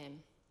ourselves with him.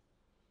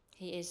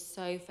 He is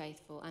so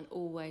faithful and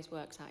always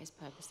works out his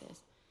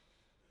purposes.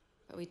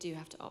 But we do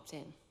have to opt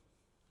in.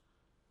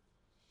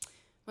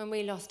 When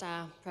we lost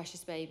our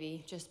precious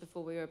baby just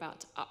before we were about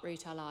to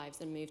uproot our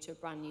lives and move to a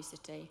brand new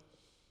city,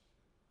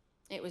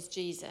 it was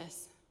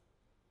Jesus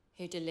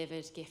who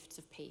delivered gifts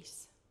of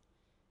peace.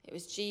 It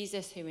was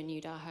Jesus who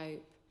renewed our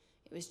hope.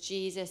 It was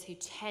Jesus who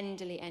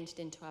tenderly entered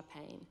into our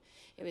pain.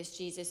 It was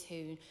Jesus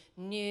who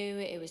knew.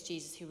 It was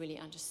Jesus who really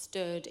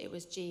understood. It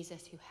was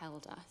Jesus who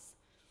held us.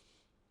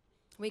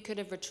 We could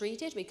have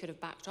retreated, we could have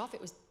backed off.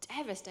 It was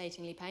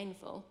devastatingly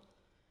painful.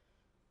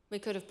 We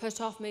could have put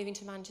off moving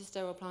to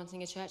Manchester or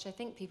planting a church. I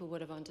think people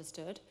would have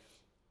understood.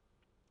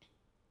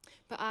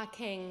 But our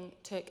King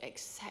took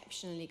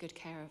exceptionally good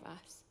care of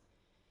us.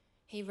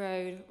 He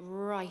rode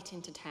right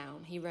into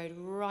town. He rode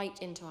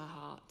right into our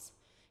hearts.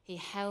 He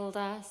held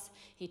us.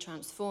 He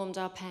transformed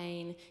our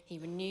pain. He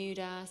renewed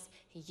us.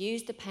 He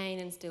used the pain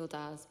and still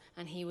does.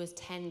 And he was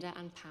tender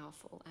and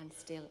powerful and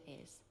still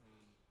is.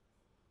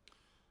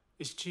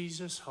 Is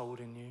Jesus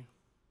holding you?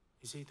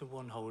 Is he the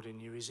one holding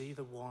you? Is he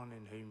the one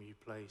in whom you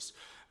place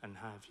and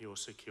have your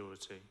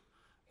security?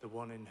 The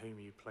one in whom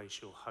you place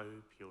your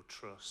hope, your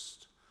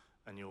trust,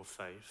 and your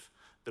faith?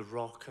 The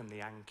rock and the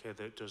anchor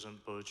that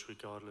doesn't budge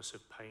regardless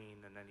of pain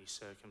and any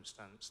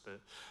circumstance that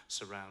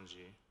surrounds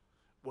you?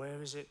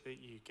 Where is it that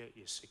you get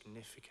your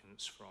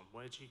significance from?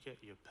 Where do you get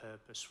your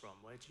purpose from?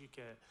 Where do you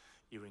get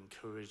your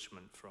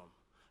encouragement from?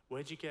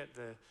 Where do you get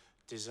the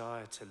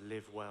desire to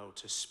live well,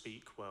 to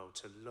speak well,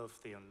 to love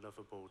the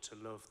unlovable, to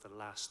love the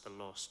last, the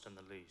lost, and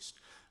the least?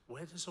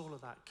 Where does all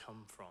of that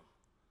come from?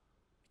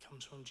 It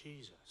comes from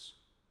Jesus.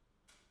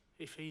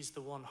 If he's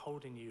the one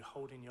holding you,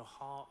 holding your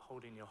heart,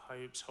 holding your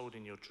hopes,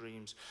 holding your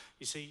dreams.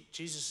 You see,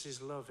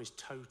 Jesus' love is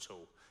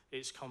total.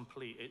 It's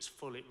complete. It's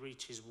full. It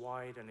reaches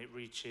wide and it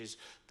reaches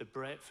the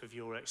breadth of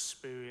your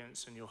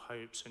experience and your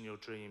hopes and your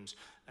dreams.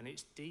 And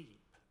it's deep.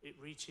 It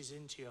reaches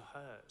into your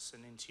hurts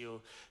and into your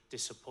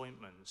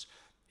disappointments.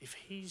 If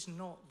he's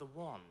not the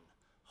one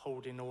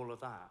holding all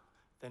of that,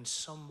 then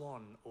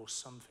someone or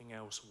something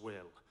else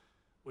will.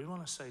 We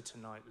want to say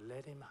tonight,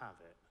 let him have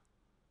it.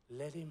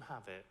 Let him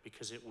have it,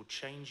 because it will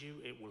change you,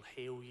 it will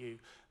heal you,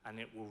 and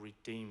it will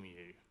redeem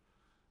you.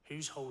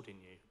 Who's holding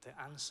you? The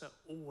answer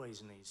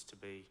always needs to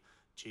be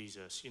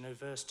Jesus. You know,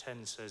 verse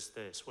 10 says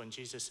this: when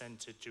Jesus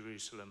entered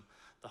Jerusalem,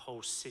 the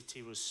whole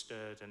city was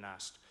stirred and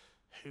asked,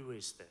 who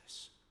is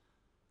this?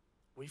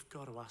 We've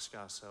got to ask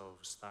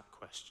ourselves that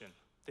question.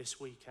 This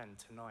weekend,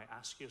 tonight,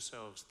 ask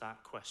yourselves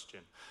that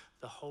question.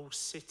 The whole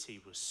city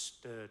was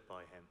stirred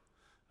by him.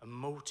 A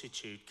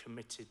multitude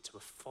committed to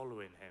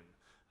following him.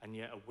 And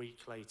yet a week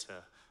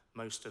later,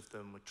 most of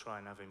them would try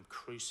and have him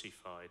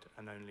crucified,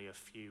 and only a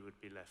few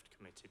would be left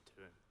committed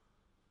to him.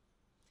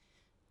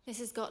 This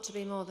has got to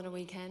be more than a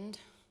weekend.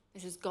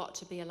 This has got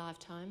to be a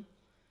lifetime.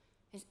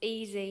 It's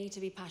easy to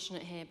be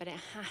passionate here, but it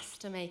has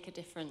to make a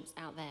difference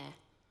out there.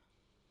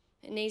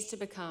 It needs to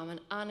become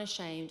an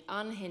unashamed,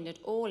 unhindered,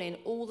 all in,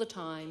 all the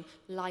time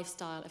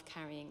lifestyle of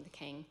carrying the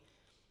King.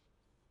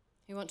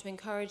 We want to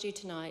encourage you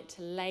tonight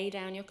to lay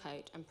down your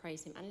coat and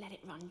praise him and let it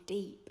run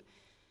deep.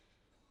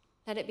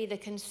 Let it be the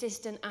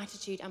consistent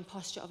attitude and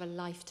posture of a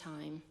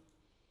lifetime.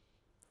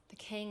 The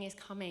King is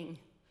coming.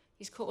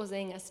 He's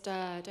causing a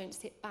stir. Don't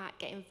sit back,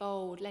 get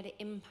involved, let it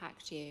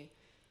impact you.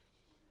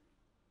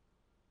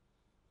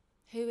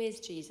 Who is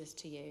Jesus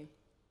to you?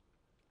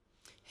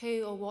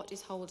 Who or what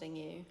is holding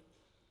you?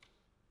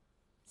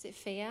 Is it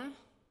fear?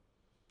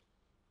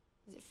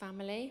 Is it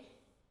family?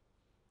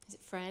 Is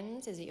it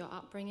friends? Is it your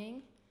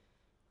upbringing?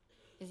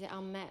 Is it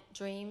unmet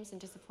dreams and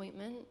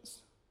disappointments?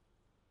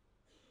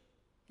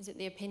 Is it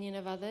the opinion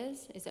of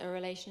others? Is it a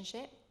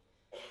relationship?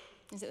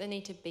 Is it the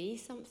need to be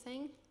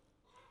something?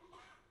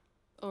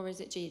 Or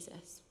is it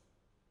Jesus?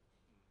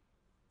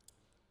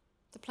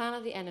 The plan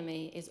of the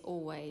enemy is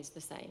always the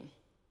same.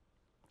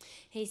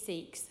 He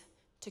seeks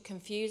to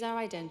confuse our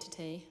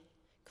identity,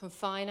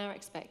 confine our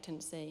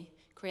expectancy,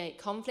 create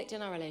conflict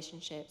in our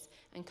relationships,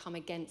 and come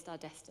against our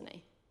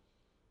destiny.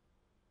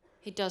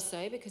 He does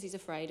so because he's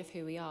afraid of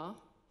who we are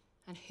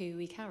and who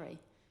we carry.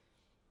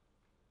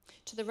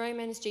 To the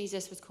Romans,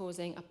 Jesus was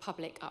causing a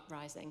public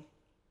uprising.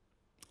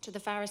 To the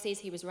Pharisees,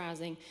 he was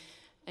rousing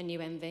a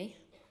new envy.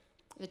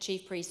 The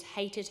chief priests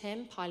hated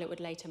him. Pilate would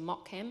later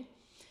mock him.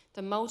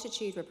 The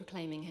multitude were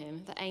proclaiming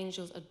him. The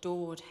angels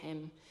adored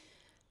him.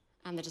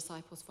 And the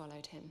disciples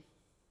followed him.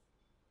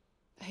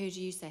 But who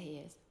do you say he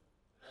is?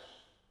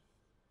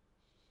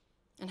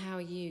 And how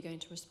are you going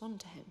to respond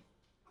to him?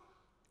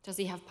 Does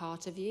he have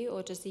part of you,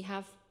 or does he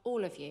have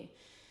all of you?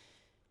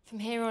 From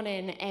here on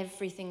in,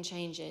 everything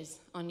changes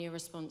on your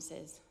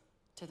responses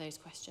to those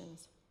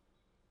questions.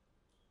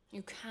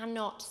 You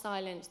cannot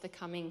silence the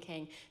coming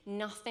King.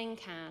 Nothing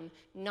can,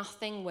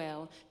 nothing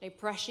will. No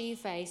pressure you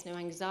face, no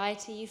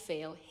anxiety you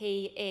feel.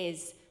 He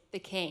is the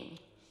King.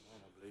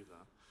 I believe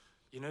that.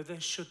 You know,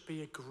 there should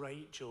be a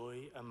great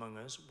joy among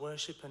us.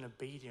 Worship and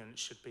obedience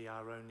should be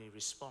our only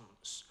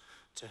response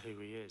to who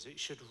he is. It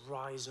should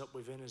rise up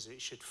within us.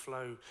 It should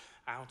flow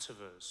out of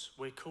us.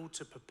 We're called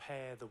to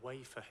prepare the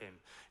way for him.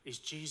 Is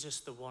Jesus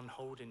the one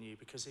holding you?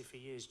 Because if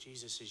he is,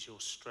 Jesus is your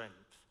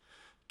strength.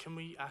 Can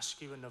we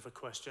ask you another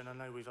question? I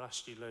know we've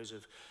asked you loads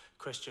of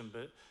questions,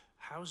 but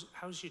how's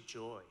your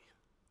joy?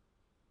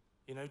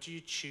 You know, do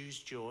you choose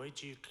joy?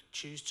 Do you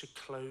choose to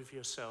clothe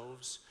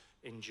yourselves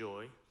in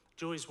joy?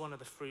 Joy is one of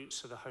the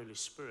fruits of the Holy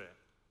Spirit.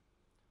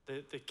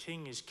 The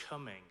King is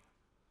coming.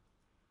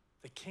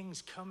 The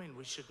King's coming.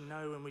 We should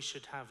know and we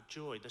should have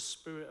joy. The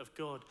Spirit of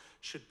God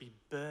should be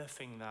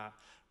birthing that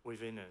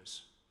within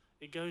us.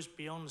 It goes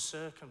beyond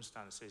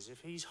circumstances.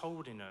 If he's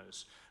holding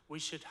us, we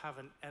should have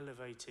an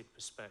elevated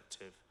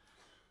perspective.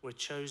 We're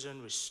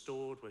chosen,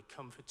 restored, we're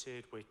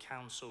comforted, we're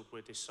counseled,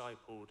 we're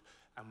discipled,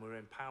 and we're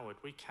empowered.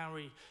 We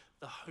carry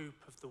the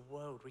hope of the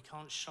world. We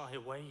can't shy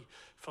away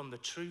from the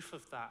truth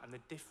of that and the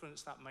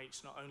difference that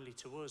makes not only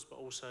to us, but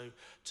also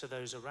to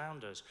those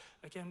around us.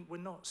 Again, we're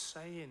not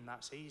saying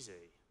that's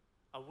easy.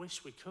 I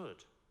wish we could.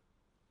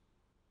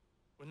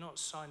 We're not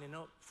signing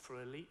up for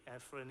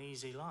an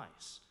easy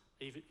life.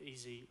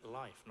 Easy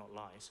life, not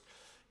lies.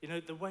 You know,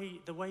 the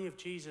way of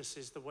Jesus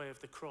is the way of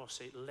the cross.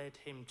 It led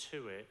him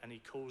to it, and he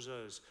calls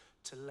us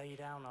to lay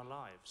down our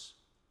lives,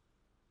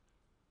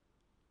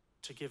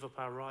 to give up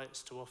our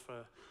rights, to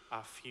offer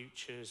our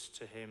futures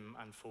to him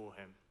and for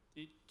him.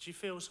 Do you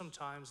feel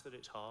sometimes that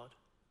it's hard?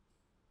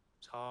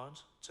 It's hard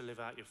to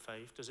live out your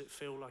faith. Does it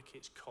feel like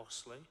it's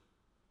costly?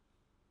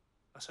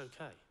 That's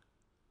okay.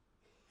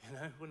 You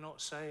know, we're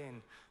not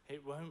saying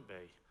it won't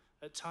be.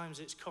 At times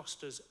it's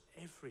cost us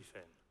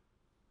everything.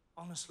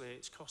 Honestly,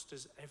 it's cost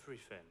us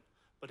everything.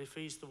 But if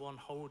he's the one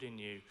holding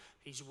you,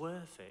 he's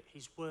worth it.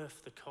 He's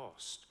worth the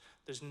cost.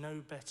 There's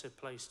no better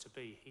place to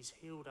be. He's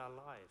healed our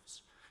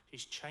lives.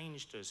 He's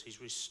changed us.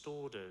 He's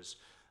restored us.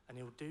 And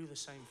he'll do the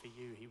same for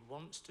you. He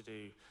wants to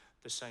do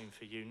the same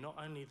for you. Not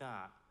only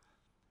that,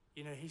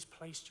 you know, he's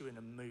placed you in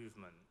a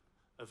movement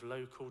of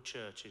local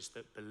churches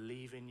that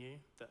believe in you,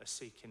 that are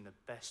seeking the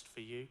best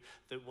for you,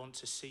 that want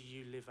to see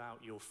you live out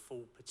your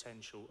full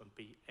potential and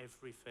be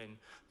everything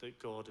that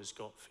God has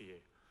got for you.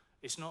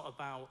 It's not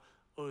about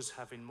us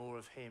having more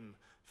of him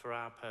for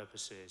our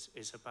purposes.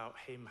 It's about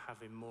him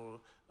having more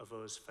of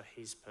us for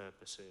his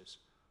purposes.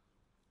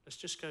 Let's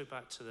just go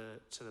back to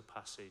the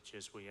passage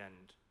as we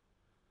end.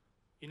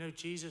 You know,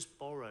 Jesus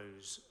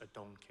borrows a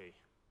donkey.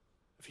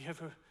 Have you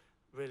ever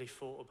really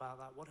thought about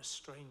that? What a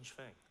strange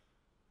thing.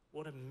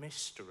 What a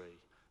mystery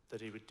that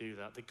he would do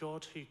that. The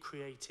God who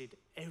created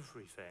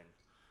everything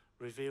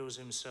reveals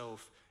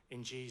himself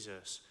in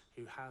Jesus,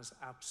 who has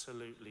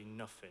absolutely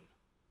nothing.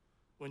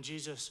 When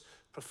Jesus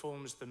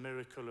performs the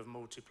miracle of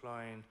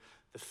multiplying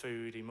the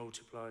food, he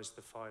multiplies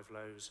the 5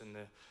 loaves and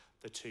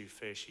the 2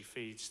 fish. He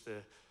feeds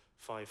the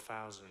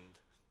 5,000.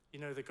 You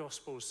know, the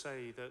Gospels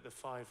say that the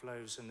 5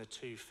 loaves and the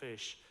 2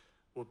 fish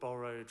were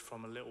borrowed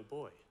from a little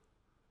boy.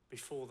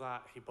 Before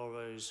that, he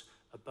borrows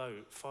a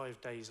boat.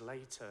 5 days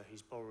later,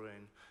 he's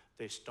borrowing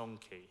this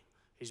donkey.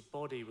 His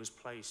body was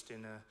placed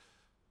in a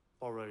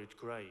borrowed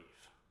grave.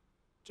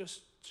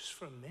 Just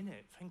for a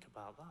minute, think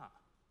about that.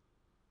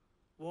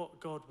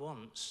 What God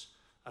wants,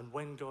 and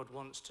when God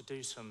wants to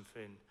do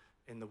something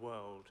in the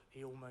world,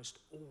 he almost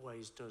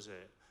always does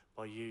it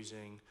by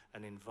using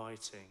and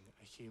inviting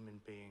a human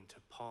being to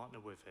partner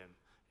with him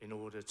in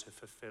order to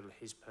fulfill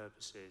his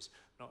purposes,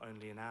 not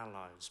only in our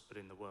lives, but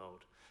in the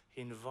world.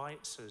 He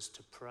invites us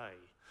to pray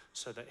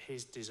so that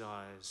his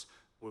desires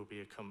will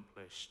be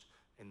accomplished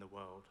in the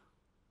world.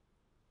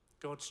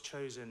 God's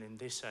chosen in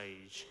this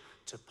age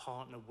to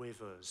partner with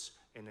us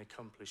in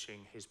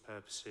accomplishing his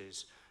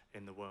purposes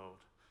in the world.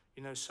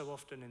 You know, so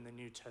often in the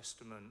New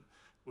Testament,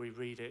 we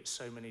read it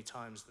so many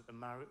times that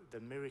the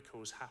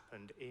miracles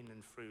happened in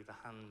and through the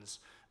hands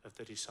of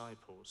the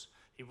disciples.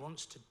 He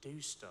wants to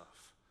do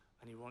stuff,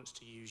 and he wants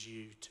to use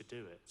you to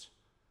do it.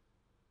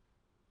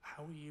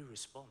 How will you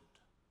respond?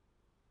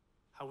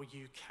 How will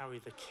you carry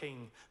the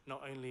King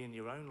not only in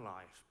your own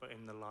life, but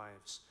in the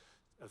lives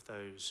of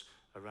those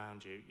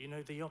around you? You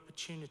know, the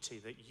opportunity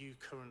that you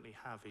currently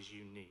have is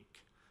unique.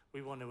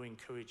 We want to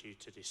encourage you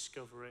to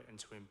discover it and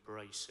to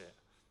embrace it.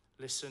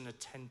 Listen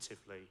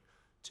attentively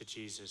to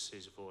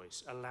Jesus'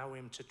 voice. Allow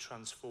him to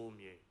transform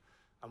you.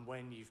 And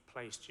when you've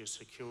placed your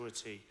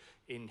security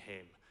in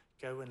him,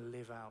 go and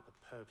live out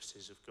the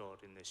purposes of God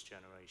in this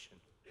generation.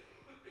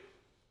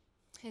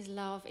 His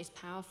love is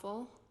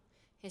powerful.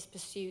 His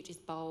pursuit is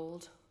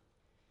bold.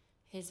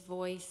 His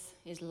voice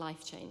is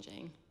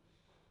life-changing.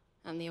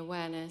 And the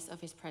awareness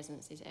of his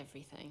presence is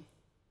everything.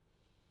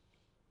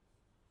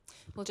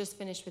 We'll just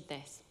finish with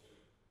this.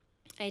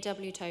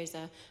 A.W.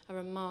 Tozer, a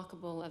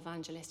remarkable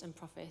evangelist and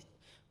prophet,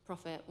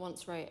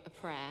 once wrote a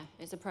prayer.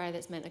 It's a prayer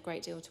that's meant a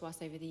great deal to us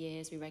over the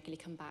years. We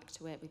regularly come back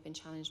to it. We've been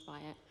challenged by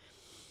it.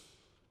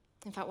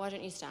 In fact, why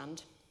don't you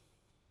stand?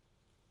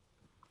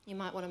 You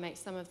might want to make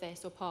some of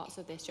this or parts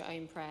of this your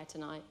own prayer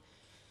tonight.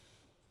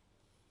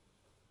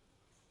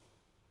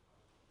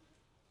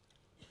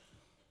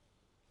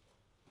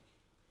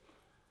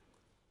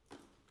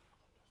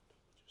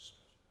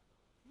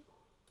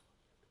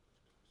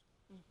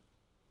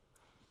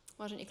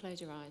 Why don't you close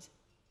your eyes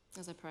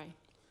as I pray?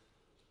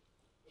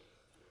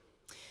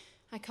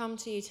 I come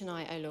to you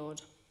tonight, O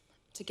Lord,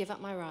 to give up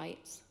my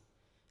rights,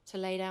 to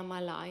lay down my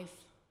life,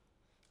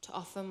 to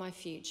offer my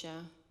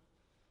future,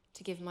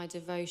 to give my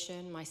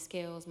devotion, my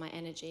skills, my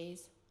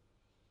energies.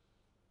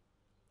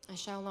 I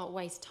shall not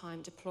waste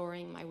time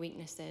deploring my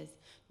weaknesses,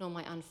 nor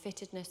my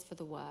unfittedness for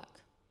the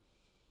work.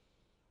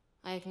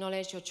 I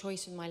acknowledge your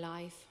choice in my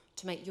life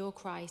to make your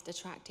Christ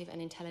attractive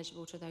and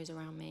intelligible to those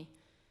around me.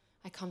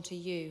 I come to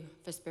you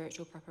for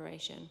spiritual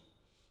preparation.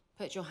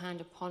 Put your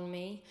hand upon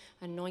me,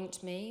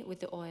 anoint me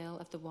with the oil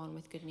of the one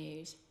with good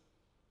news.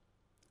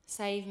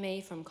 Save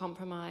me from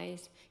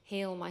compromise,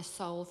 heal my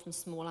soul from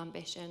small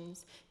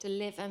ambitions,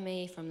 deliver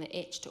me from the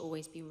itch to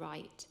always be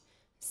right,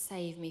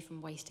 save me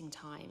from wasting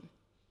time.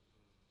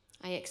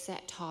 I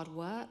accept hard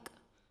work,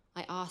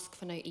 I ask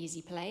for no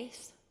easy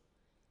place.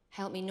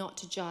 Help me not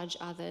to judge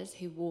others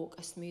who walk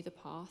a smoother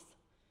path.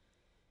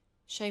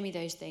 Show me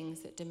those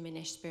things that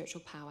diminish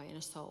spiritual power in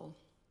a soul.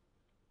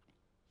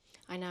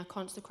 I now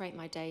consecrate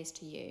my days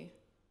to you.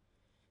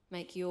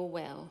 Make your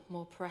will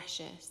more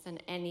precious than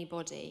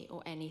anybody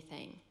or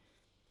anything.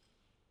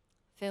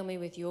 Fill me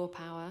with your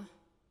power,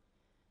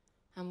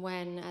 and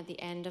when at the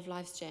end of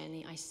life's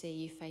journey I see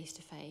you face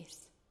to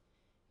face,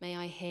 may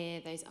I hear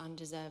those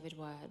undeserved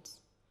words,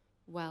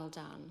 "Well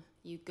done,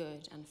 you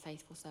good and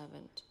faithful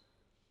servant."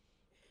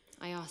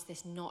 I ask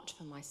this not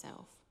for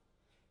myself,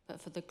 but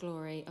for the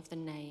glory of the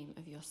name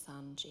of your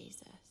Son,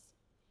 Jesus.